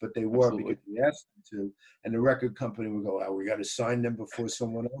 zealous, but they were. Absolutely. Because we asked them to. And the record company would go, "Oh, we got to sign them before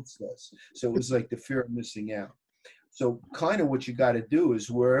someone else does." So it was like the fear of missing out. So kind of what you got to do is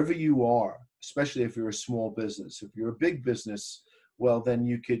wherever you are, especially if you're a small business. If you're a big business, well, then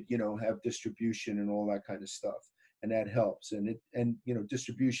you could, have distribution and all that kind of stuff. And that helps. And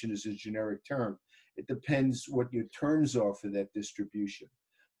distribution is a generic term. It depends what your terms are for that distribution.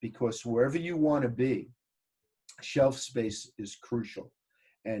 Because wherever you want to be, shelf space is crucial.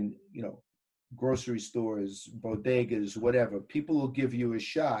 And, grocery stores, bodegas, whatever, people will give you a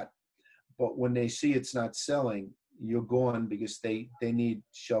shot. But when they see it's not selling, you're gone, because they need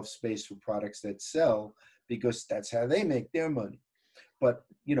shelf space for products that sell, because that's how they make their money. But,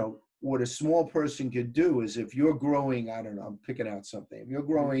 what a small person could do is if you're growing, I don't know, I'm picking out something. If you're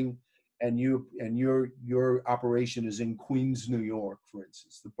growing and your operation is in Queens, New York, for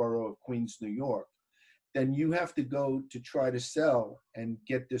instance, the borough of Queens, New York, then you have to go to try to sell and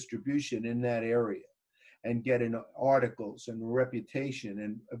get distribution in that area and get in articles and reputation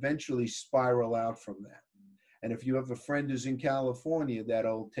and eventually spiral out from that. And if you have a friend who's in California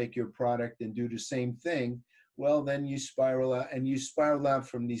that'll take your product and do the same thing, well, then you spiral out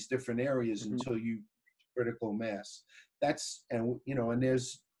from these different areas until you reach critical mass.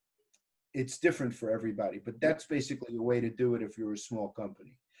 It's different for everybody, but that's basically the way to do it if you're a small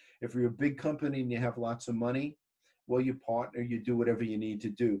company. If you're a big company and you have lots of money, well, you partner, you do whatever you need to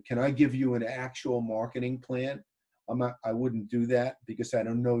do. Can I give you an actual marketing plan? I wouldn't do that, because I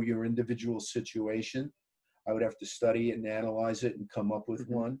don't know your individual situation. I would have to study it and analyze it and come up with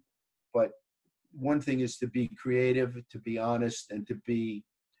one. But one thing is to be creative, to be honest, and to be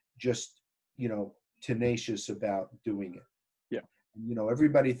just, tenacious about doing it. Yeah.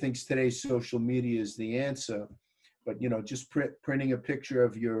 Everybody thinks today's social media is the answer, but, just printing a picture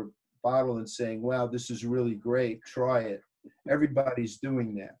of your bottle and saying, "Wow, this is really great, try it." Everybody's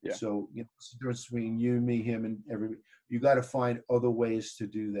doing that. Yeah. So, it's the difference between you, me, him, and everybody. You got to find other ways to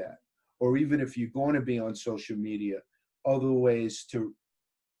do that. Or even if you're going to be on social media, other ways to,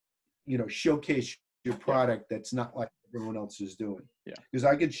 showcase your product that's not like everyone else is doing. Yeah. Because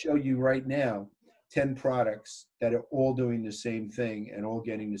I could show you right now 10 products that are all doing the same thing and all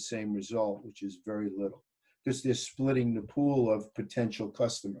getting the same result, which is very little, because they're splitting the pool of potential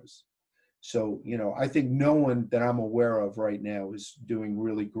customers. So, I think no one that I'm aware of right now is doing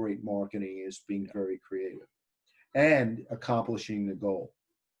really great marketing, is being very creative and accomplishing the goal.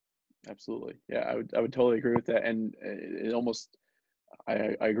 Absolutely. Yeah, I would totally agree with that. And it almost,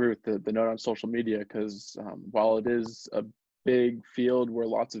 I agree with the note on social media, because while it is a big field where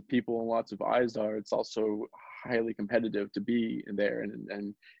lots of people and lots of eyes are, it's also highly competitive to be in there.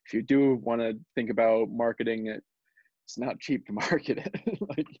 And if you do want to think about marketing it it's not cheap to market it.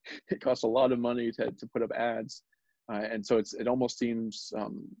 Like it costs a lot of money to put up ads. And so it almost seems,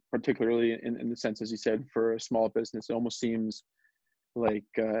 particularly in the sense, as you said, for a small business, it almost seems like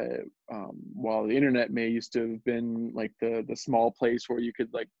while the internet may used to have been like the small place where you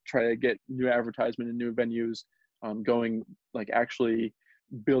could like try to get new advertisement and new venues, going like actually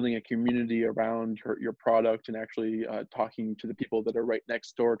building a community around your product and actually talking to the people that are right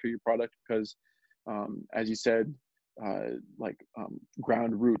next door to your product, because as you said,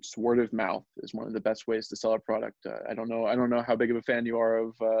 ground roots, word of mouth is one of the best ways to sell a product. I don't know how big of a fan you are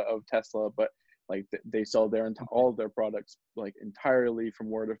of Tesla, but like they sell all of their products like entirely from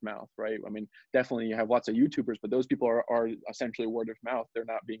word of mouth, right? I mean, definitely you have lots of YouTubers, but those people are essentially word of mouth. They're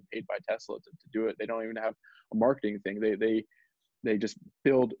not being paid by Tesla to do it. They don't even have a marketing thing. They just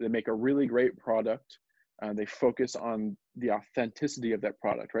they make a really great product. They focus on the authenticity of that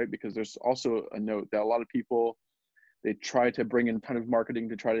product, right? Because there's also a note that a lot of people, they try to bring in a ton of marketing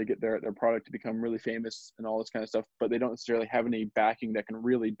to try to get their product to become really famous and all this kind of stuff, but they don't necessarily have any backing that can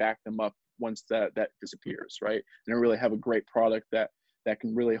really back them up once that disappears, right? They don't really have a great product that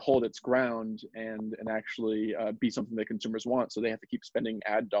can really hold its ground and actually be something that consumers want. So they have to keep spending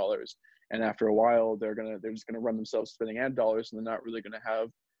ad dollars, and after a while, they're just gonna run themselves spending ad dollars, and they're not really gonna have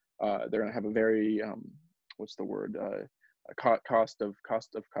they're gonna have a very what's the word, cost of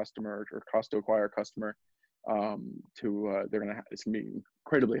customer, or cost to acquire a customer. It's gonna be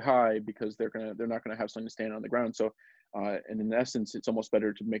incredibly high because they're not gonna have something to stand on the ground. So and in essence, it's almost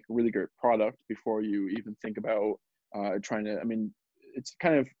better to make a really great product before you even think about trying to, I mean, it's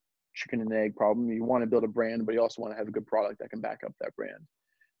kind of chicken and egg problem. You want to build a brand, but you also want to have a good product that can back up that brand.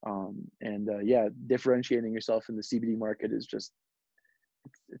 Yeah, differentiating yourself in the CBD market is just,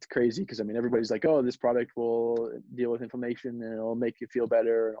 it's crazy, because I mean, everybody's like, oh, this product will deal with inflammation and it'll make you feel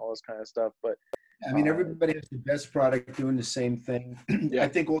better and all this kind of stuff, but I mean, everybody has the best product doing the same thing. yeah. I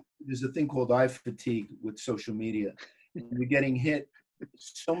think there's a thing called eye fatigue with social media. You're getting hit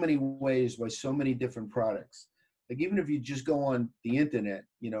so many ways by so many different products. Like even if you just go on the internet,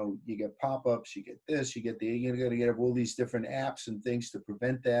 you know, you get pop-ups, you get this, you got to get all these different apps and things to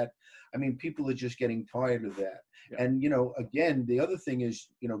prevent that. I mean, people are just getting tired of that. Yeah. And, you know, again, the other thing is,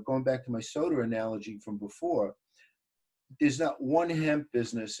 you know, going back to my soda analogy from before, there's not one hemp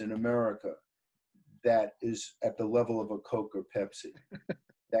business in America that is at the level of a Coke or Pepsi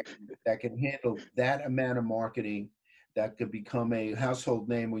that can handle that amount of marketing, that could become a household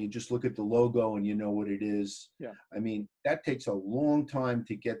name where you just look at the logo and you know what it is. Yeah. I mean, that takes a long time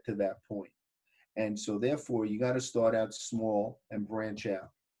to get to that point. And so therefore you got to start out small and branch out.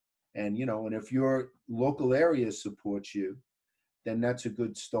 And, you know, and if your local area supports you, then that's a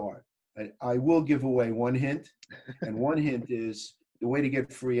good start. I will give away one hint, and one hint is the way to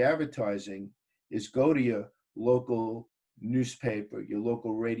get free advertising is go to your local newspaper, your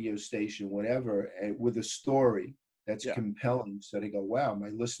local radio station, whatever, and with a story that's compelling, so they go, wow, my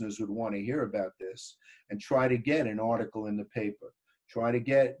listeners would want to hear about this, and try to get an article in the paper. Try to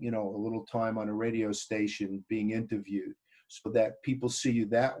get, you know, a little time on a radio station being interviewed so that people see you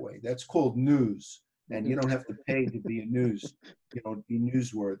that way. That's called news, and you don't have to pay to be be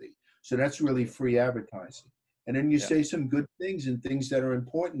newsworthy. So that's really free advertising. And then you say some good things and things that are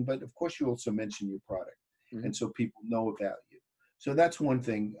important, but of course you also mention your product. Mm-hmm. And so people know about you. So that's one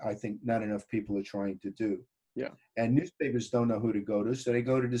thing I think not enough people are trying to do. Yeah. And newspapers don't know who to go to, so they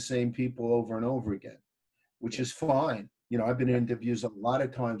go to the same people over and over again, which is fine. You know, I've been in interviews a lot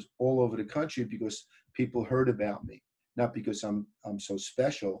of times all over the country because people heard about me, not because I'm so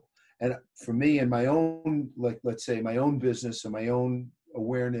special. And for me and my own, like, let's say my own business and my own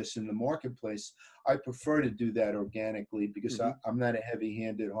awareness in the marketplace, I prefer to do that organically because I'm not a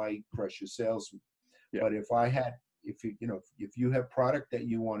heavy-handed, high-pressure salesman. Yeah. But if you have product that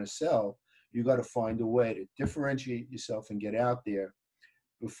you want to sell, you got to find a way to differentiate yourself and get out there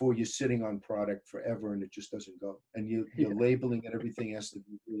before you're sitting on product forever and it just doesn't go. And your labeling and everything has to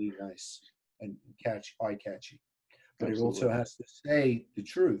be really nice and eye-catchy. But Absolutely. It also has to say the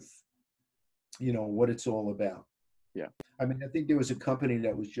truth, you know, what it's all about. Yeah. I mean, I think there was a company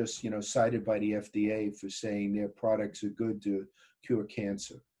that was just, cited by the FDA for saying their products are good to cure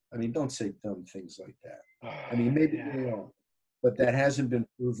cancer. I mean, don't say dumb things like that. I mean, maybe they are, but that hasn't been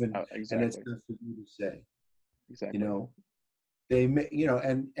proven, exactly. And it's not for you to say. Exactly. You know, they may,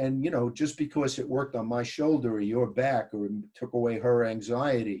 and just because it worked on my shoulder or your back or took away her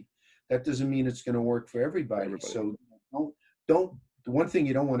anxiety, that doesn't mean it's going to work for everybody. So don't. The one thing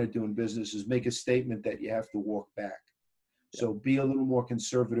you don't want to do in business is make a statement that you have to walk back. So be a little more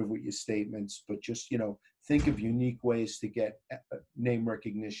conservative with your statements, but just, think of unique ways to get name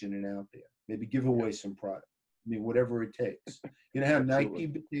recognition and out there. Maybe give away some product. I mean, whatever it takes. You know how Absolutely. Nike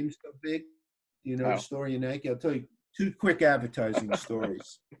became so big? You know the How? story of Nike? I'll tell you two quick advertising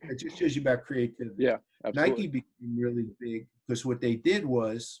stories. It just shows you about creativity. Yeah, Nike absolutely. became really big because what they did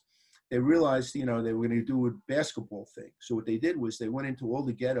was they realized, you know, they were going to do a basketball thing. So what they did was they went into all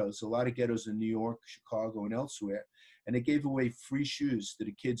the ghettos, a lot of ghettos in New York, Chicago, and elsewhere, and they gave away free shoes to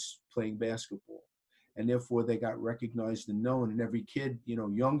the kids playing basketball. And therefore they got recognized and known. And every kid, you know,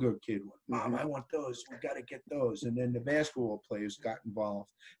 younger kid went, Mom, I want those. We got to get those. And then the basketball players got involved.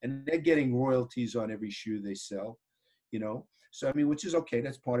 And they're getting royalties on every shoe they sell, you know. So, I mean, which is okay.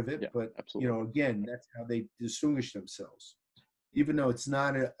 That's part of it. Yeah, But, you absolutely. know, again, that's how they distinguish themselves. Even though it's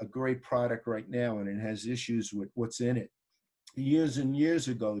not a great product right now and it has issues with what's in it. Years and years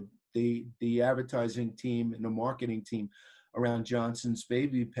ago, the advertising team and the marketing team around Johnson's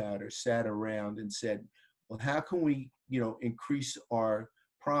baby powder sat around and said, well, how can we, you know, increase our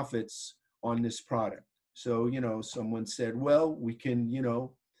profits on this product? So, you know, someone said, well, we can, you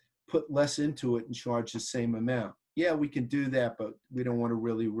know, put less into it and charge the same amount. Yeah, we can do that, but we don't want to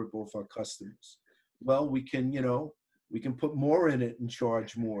really rip off our customers. Well, we can, you know, we can put more in it and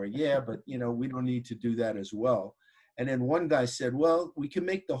charge more. Yeah, but, you know, we don't need to do that as well. And then one guy said, well, we can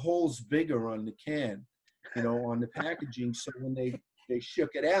make the holes bigger on the can, you know, on the packaging. So when they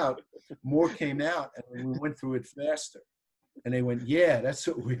shook it out, more came out and we went through it faster. And they went, yeah, that's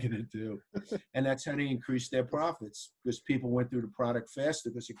what we're going to do. And that's how they increased their profits because people went through the product faster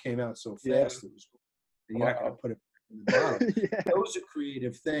because it came out so Yeah. fast. It was, and you're not going Wow. to put it in the bottle. Yeah. Those are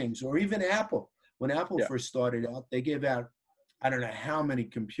creative things. Or even Apple. When Apple Yeah. first started out, they gave out, I don't know how many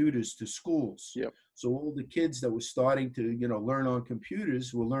computers to schools. Yep. So all the kids that were starting to, you know, learn on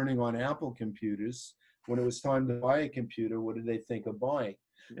computers were learning on Apple computers. When it was time to buy a computer, what did they think of buying?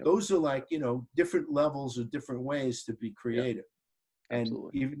 Yep. Those are like, you know, different levels or different ways to be creative. Yeah. And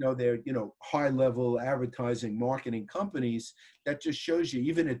Absolutely. even though they're, you know, high level advertising marketing companies, that just shows you,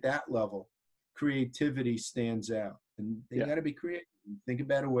 even at that level, creativity stands out. And they Yeah. got to be creative. Think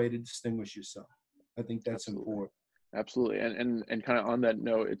about a way to distinguish yourself. I think that's Absolutely. important. Absolutely. And kind of on that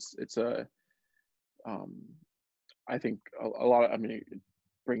note, it's a I think a lot of, I mean, it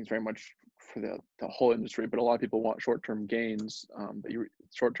brings very much for the whole industry, but a lot of people want short-term gains. But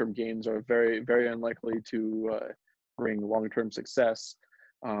short-term gains are very, very unlikely to bring long-term success.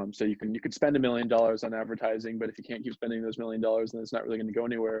 So you could spend $1 million on advertising, but if you can't keep spending those $1 million, then it's not really going to go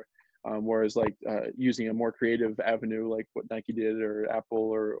anywhere. Whereas like using a more creative avenue, like what Nike did, or Apple,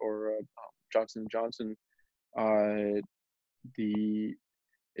 or Johnson & Johnson, the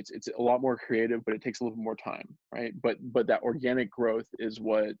it's a lot more creative, but it takes a little bit more time, right? But that organic growth is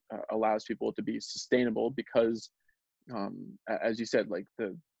what allows people to be sustainable, because as you said, like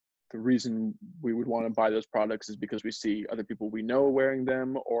the reason we would want to buy those products is because we see other people we know wearing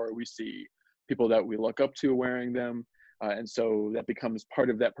them, or we see people that we look up to wearing them, and so that becomes part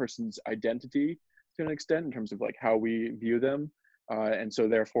of that person's identity to an extent, in terms of like how we view them, and so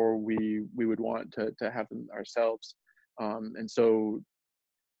therefore we would want to have them ourselves, and so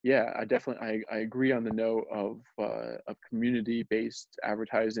yeah, I agree on the note of community-based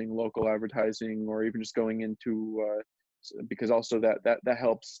advertising, local advertising, or even just going into because also that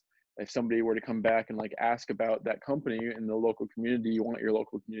helps. If somebody were to come back and like ask about that company in the local community, you want your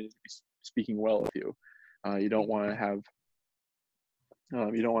local community to be speaking well of you. You don't want to have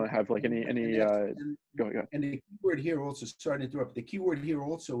like any go ahead. And the keyword here also, sorry to interrupt, the keyword here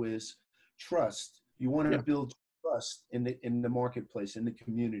also is trust. You want to Yeah, build trust in the marketplace, in the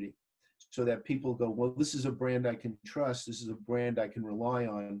community, so that people go, well, this is a brand I can trust. This is a brand I can rely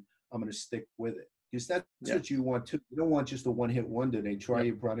on. I'm going to stick with it. Because that's yeah, what you want too. You don't want just a one-hit wonder. They try yep.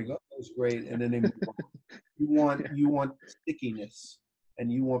 your product, oh, that was great, and then they move on. Yeah, You want stickiness, and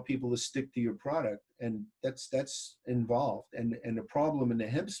you want people to stick to your product, and that's involved. And the problem in the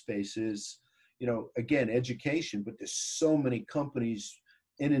hemp space is, you know, again, education. But there's so many companies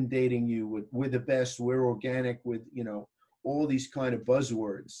inundating you with, we're the best, we're organic, with, you know, all these kind of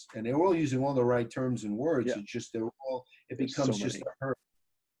buzzwords, and they're all using all the right terms and words. yeah. It's just it There's so becomes just many. a herd,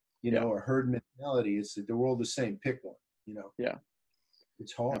 you Yeah, know, a herd mentality. It's that they're all the same. Pick one, you know. yeah.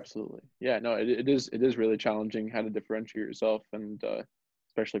 It's hard. Absolutely. Yeah, no, it is really challenging how to differentiate yourself, and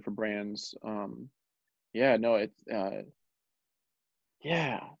especially for brands. Yeah, no,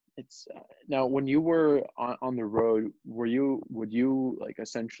 yeah, it's now when you were on the road, would you like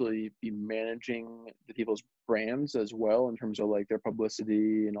essentially be managing the people's brands as well, in terms of like their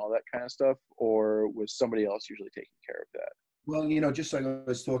publicity and all that kind of stuff, or was somebody else usually taking care of that? Well, you know, just like I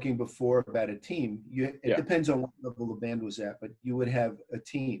was talking before about a team, it Yeah, depends on what level the band was at, but you would have a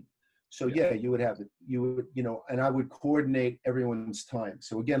team. So yeah, you would have it, and I would coordinate everyone's time.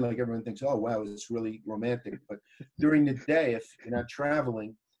 So again, like everyone thinks, oh wow, it's really romantic. But during the day, if you're not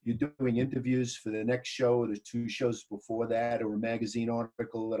traveling, you're doing interviews for the next show, or the 2 shows before that, or a magazine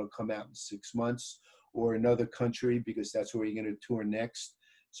article that'll come out in 6 months, or another country, because that's where you're going to tour next.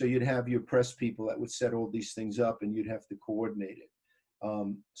 So you'd have your press people that would set all these things up, and you'd have to coordinate it.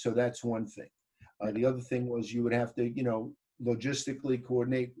 So that's one thing. The other thing was you would have to, logistically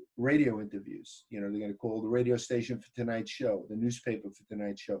coordinate radio interviews. They're going to call the radio station for tonight's show, the newspaper for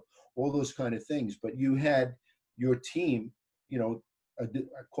tonight's show, all those kind of things. But you had your team, I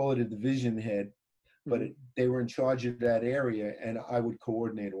call it a division head, but they were in charge of that area, and I would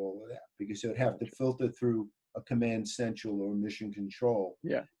coordinate all of that because it would have to filter through a command central or mission control.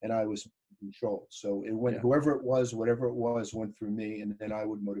 Yeah. And I was in control. So it went, whoever it was, whatever it was, went through me, and then I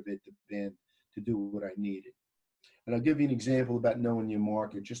would motivate the band to do what I needed. And I'll give you an example about knowing your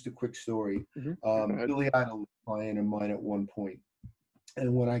market. Just a quick story. Billy Idol was a client of mine at one point.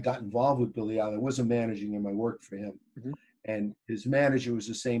 And when I got involved with Billy Idol, I wasn't managing him, I worked for him. And his manager was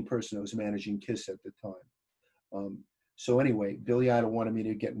the same person that was managing Kiss at the time. So anyway, Billy Idol wanted me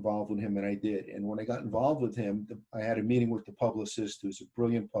to get involved with him, and I did. And when I got involved with him, I had a meeting with the publicist, who's a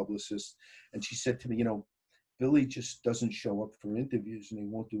brilliant publicist. And she said to me, Billy just doesn't show up for interviews, and he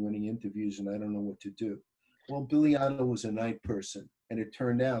won't do any interviews, and I don't know what to do. Well, Billy Idol was a night person, and it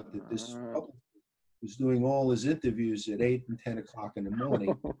turned out that this publicist was doing all his interviews at 8 and 10 o'clock in the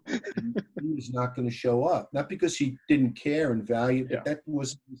morning. And he was not going to show up, not because he didn't care and value, but that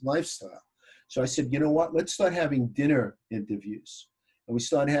was his lifestyle. So I said, you know what, let's start having dinner interviews. And we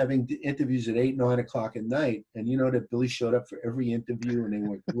started having interviews at 8, 9 o'clock at night. And you know that Billy showed up for every interview, and they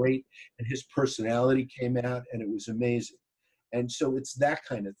went great. And his personality came out, and it was amazing. And so it's that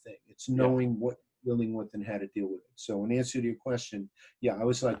kind of thing. It's knowing what you're dealing with and how to deal with it. So in answer to your question, I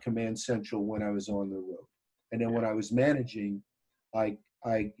was like command central when I was on the road. And then when I was managing, I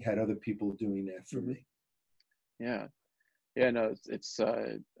had other people doing that for me. Yeah. No, it's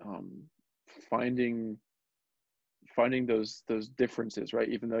finding those differences, right?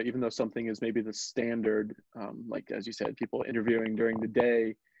 Even though something is maybe the standard, like as you said, people interviewing during the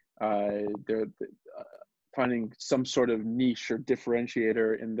day, they're finding some sort of niche or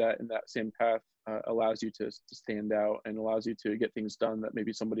differentiator in that same path allows you to stand out and allows you to get things done that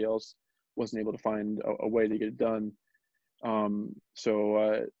maybe somebody else wasn't able to find a way to get it done.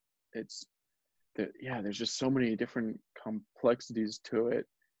 There's just so many different complexities to it.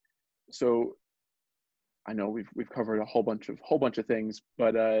 So I know we've covered a whole bunch of things,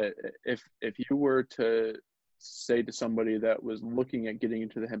 but if you were to say to somebody that was looking at getting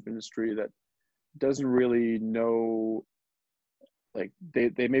into the hemp industry that doesn't really know, like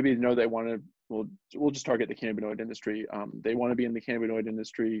they maybe know they want to, we'll just target the cannabinoid industry. They want to be in the cannabinoid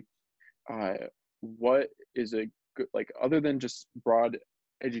industry. What is a good, like, other than just broad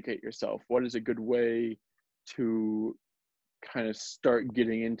educate yourself, what is a good way to kind of start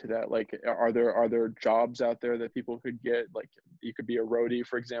getting into that? Like, are there jobs out there that people could get? Like, you could be a roadie,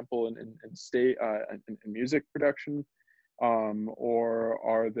 for example, in state in music production, or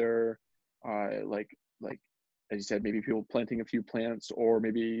are there like as you said, maybe people planting a few plants, or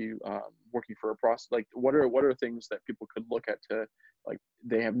maybe working for a process? Like, what are things that people could look at to, like,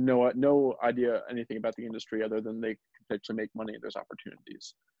 they have no idea anything about the industry other than they could potentially make money and there's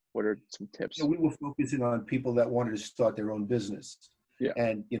opportunities? What are some tips? We were focusing on people that wanted to start their own business.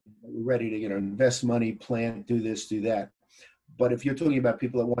 And were ready to invest money, plant, do this, do that. But if you're talking about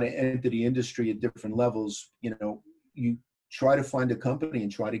people that want to enter the industry at different levels, you try to find a company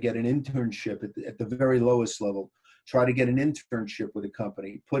and try to get an internship at the very lowest level. Try to get an internship with a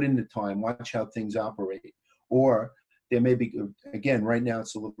company, put in the time, watch how things operate. Or there may be, again, right now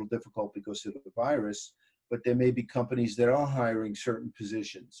it's a little difficult because of the virus, but there may be companies that are hiring certain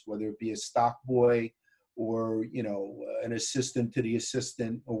positions, whether it be a stock boy or, an assistant to the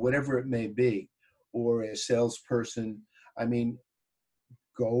assistant, or whatever it may be, or a salesperson. I mean,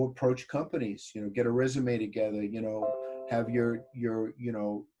 go approach companies, get a resume together, have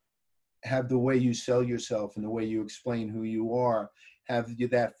have the way you sell yourself and the way you explain who you are, have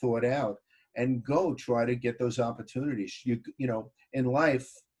that thought out, and go try to get those opportunities. In life,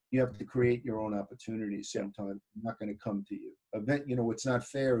 you have to create your own opportunities sometimes. They're not going to come to you. What's not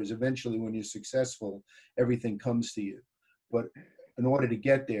fair is eventually when you're successful, everything comes to you. But in order to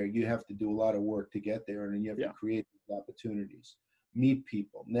get there, you have to do a lot of work to get there, and then you have to create these opportunities, meet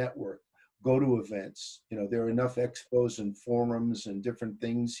people, network, go to events. There are enough expos and forums and different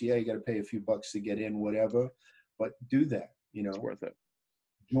things. Yeah, you got to pay a few bucks to get in, whatever, but do that. It's worth it.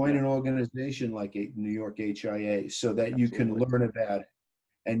 Join an organization like New York HIA so that you can learn about it.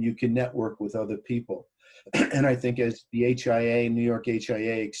 and you can network with other people. And I think as the HIA, New York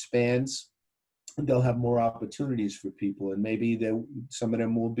HIA expands, they'll have more opportunities for people, and maybe some of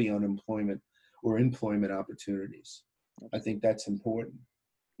them will be unemployment or employment opportunities. I think that's important.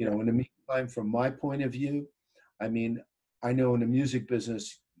 You know, in the meantime, from my point of view, I mean, I know in the music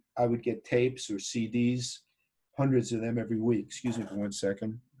business, I would get tapes or CDs, hundreds of them every week. Excuse me for 1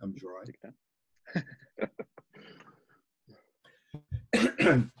 second. I'm dry.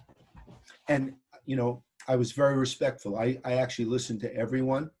 And, you know, I was very respectful. I actually listened to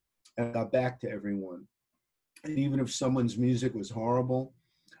everyone and got back to everyone. And even if someone's music was horrible,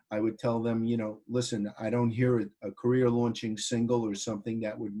 I would tell them, you know, listen, I don't hear a career launching single or something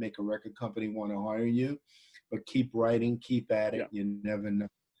that would make a record company want to hire you, but keep writing, keep at it. You never know.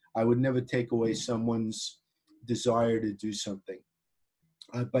 I would never take away someone's desire to do something.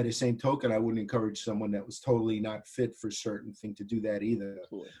 By the same token, I wouldn't encourage someone that was totally not fit for certain thing to do that either.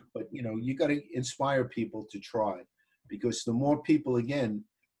 Absolutely. But, you know, you got to inspire people to try, because the more people, again,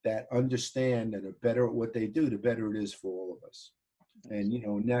 that understand and are better at what they do, the better it is for all of us. And, you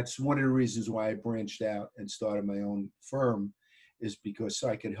know, and that's one of the reasons why I branched out and started my own firm, is because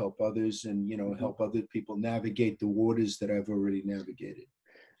I could help others and, you know, help other people navigate the waters that I've already navigated.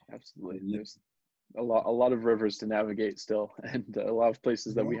 Absolutely. And there's a lot of rivers to navigate still, and a lot of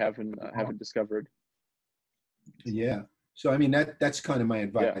places that we haven't discovered. Yeah. So, I mean, that's kind of my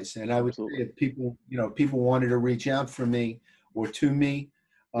advice. And I would say if people, you know, people wanted to reach out for me or to me,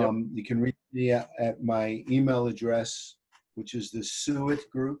 you can reach me at my email address, which is the Sewitt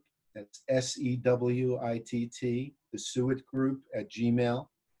Group. That's SEWITT, the Sewitt Group at Gmail.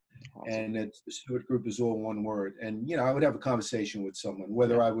 Awesome. And the Sewitt Group is all one word. And, you know, I would have a conversation with someone,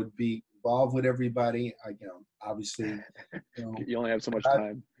 whether I would be involved with everybody. You know, obviously, you know, you only have so much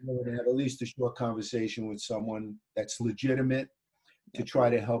time. I would have at least a short conversation with someone that's legitimate to try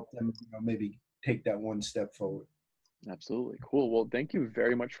to help them, you know, maybe take that one step forward. Absolutely. Cool. Well, thank you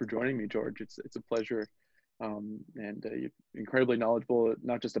very much for joining me, George. It's a pleasure. And you're incredibly knowledgeable,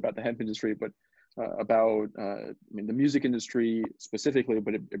 not just about the hemp industry, but about, I mean, the music industry specifically,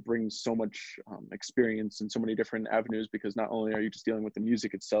 but it brings so much experience in so many different avenues, because not only are you just dealing with the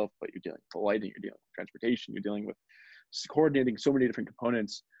music itself, but you're dealing with the lighting, you're dealing with transportation, you're dealing with coordinating so many different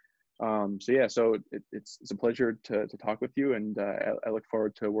components. So it's a pleasure to talk with you, and I look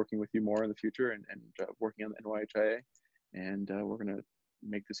forward to working with you more in the future, and working on the NYHIA, and we're going to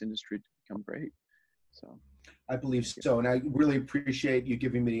make this industry become great. So I believe so. And I really appreciate you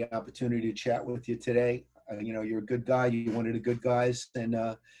giving me the opportunity to chat with you today. You know, you're a good guy. You're one of the good guys. And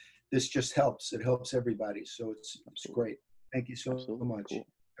this just helps. It helps everybody. So it's great. Thank you so much. Cool.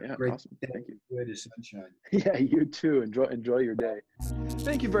 Yeah, great awesome. Day. Thank you. Enjoy the sunshine. Yeah, you too. Enjoy your day.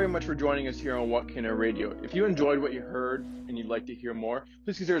 Thank you very much for joining us here on WhatCannaRadio. If you enjoyed what you heard and you'd like to hear more,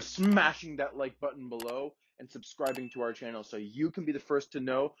 please consider smashing that like button below and subscribing to our channel so you can be the first to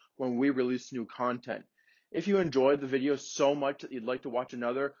know when we release new content. If you enjoyed the video so much that you'd like to watch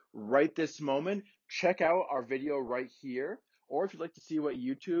another right this moment, check out our video right here. Or if you'd like to see what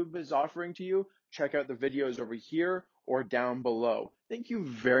YouTube is offering to you, check out the videos over here or down below. Thank you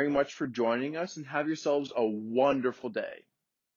very much for joining us, and have yourselves a wonderful day.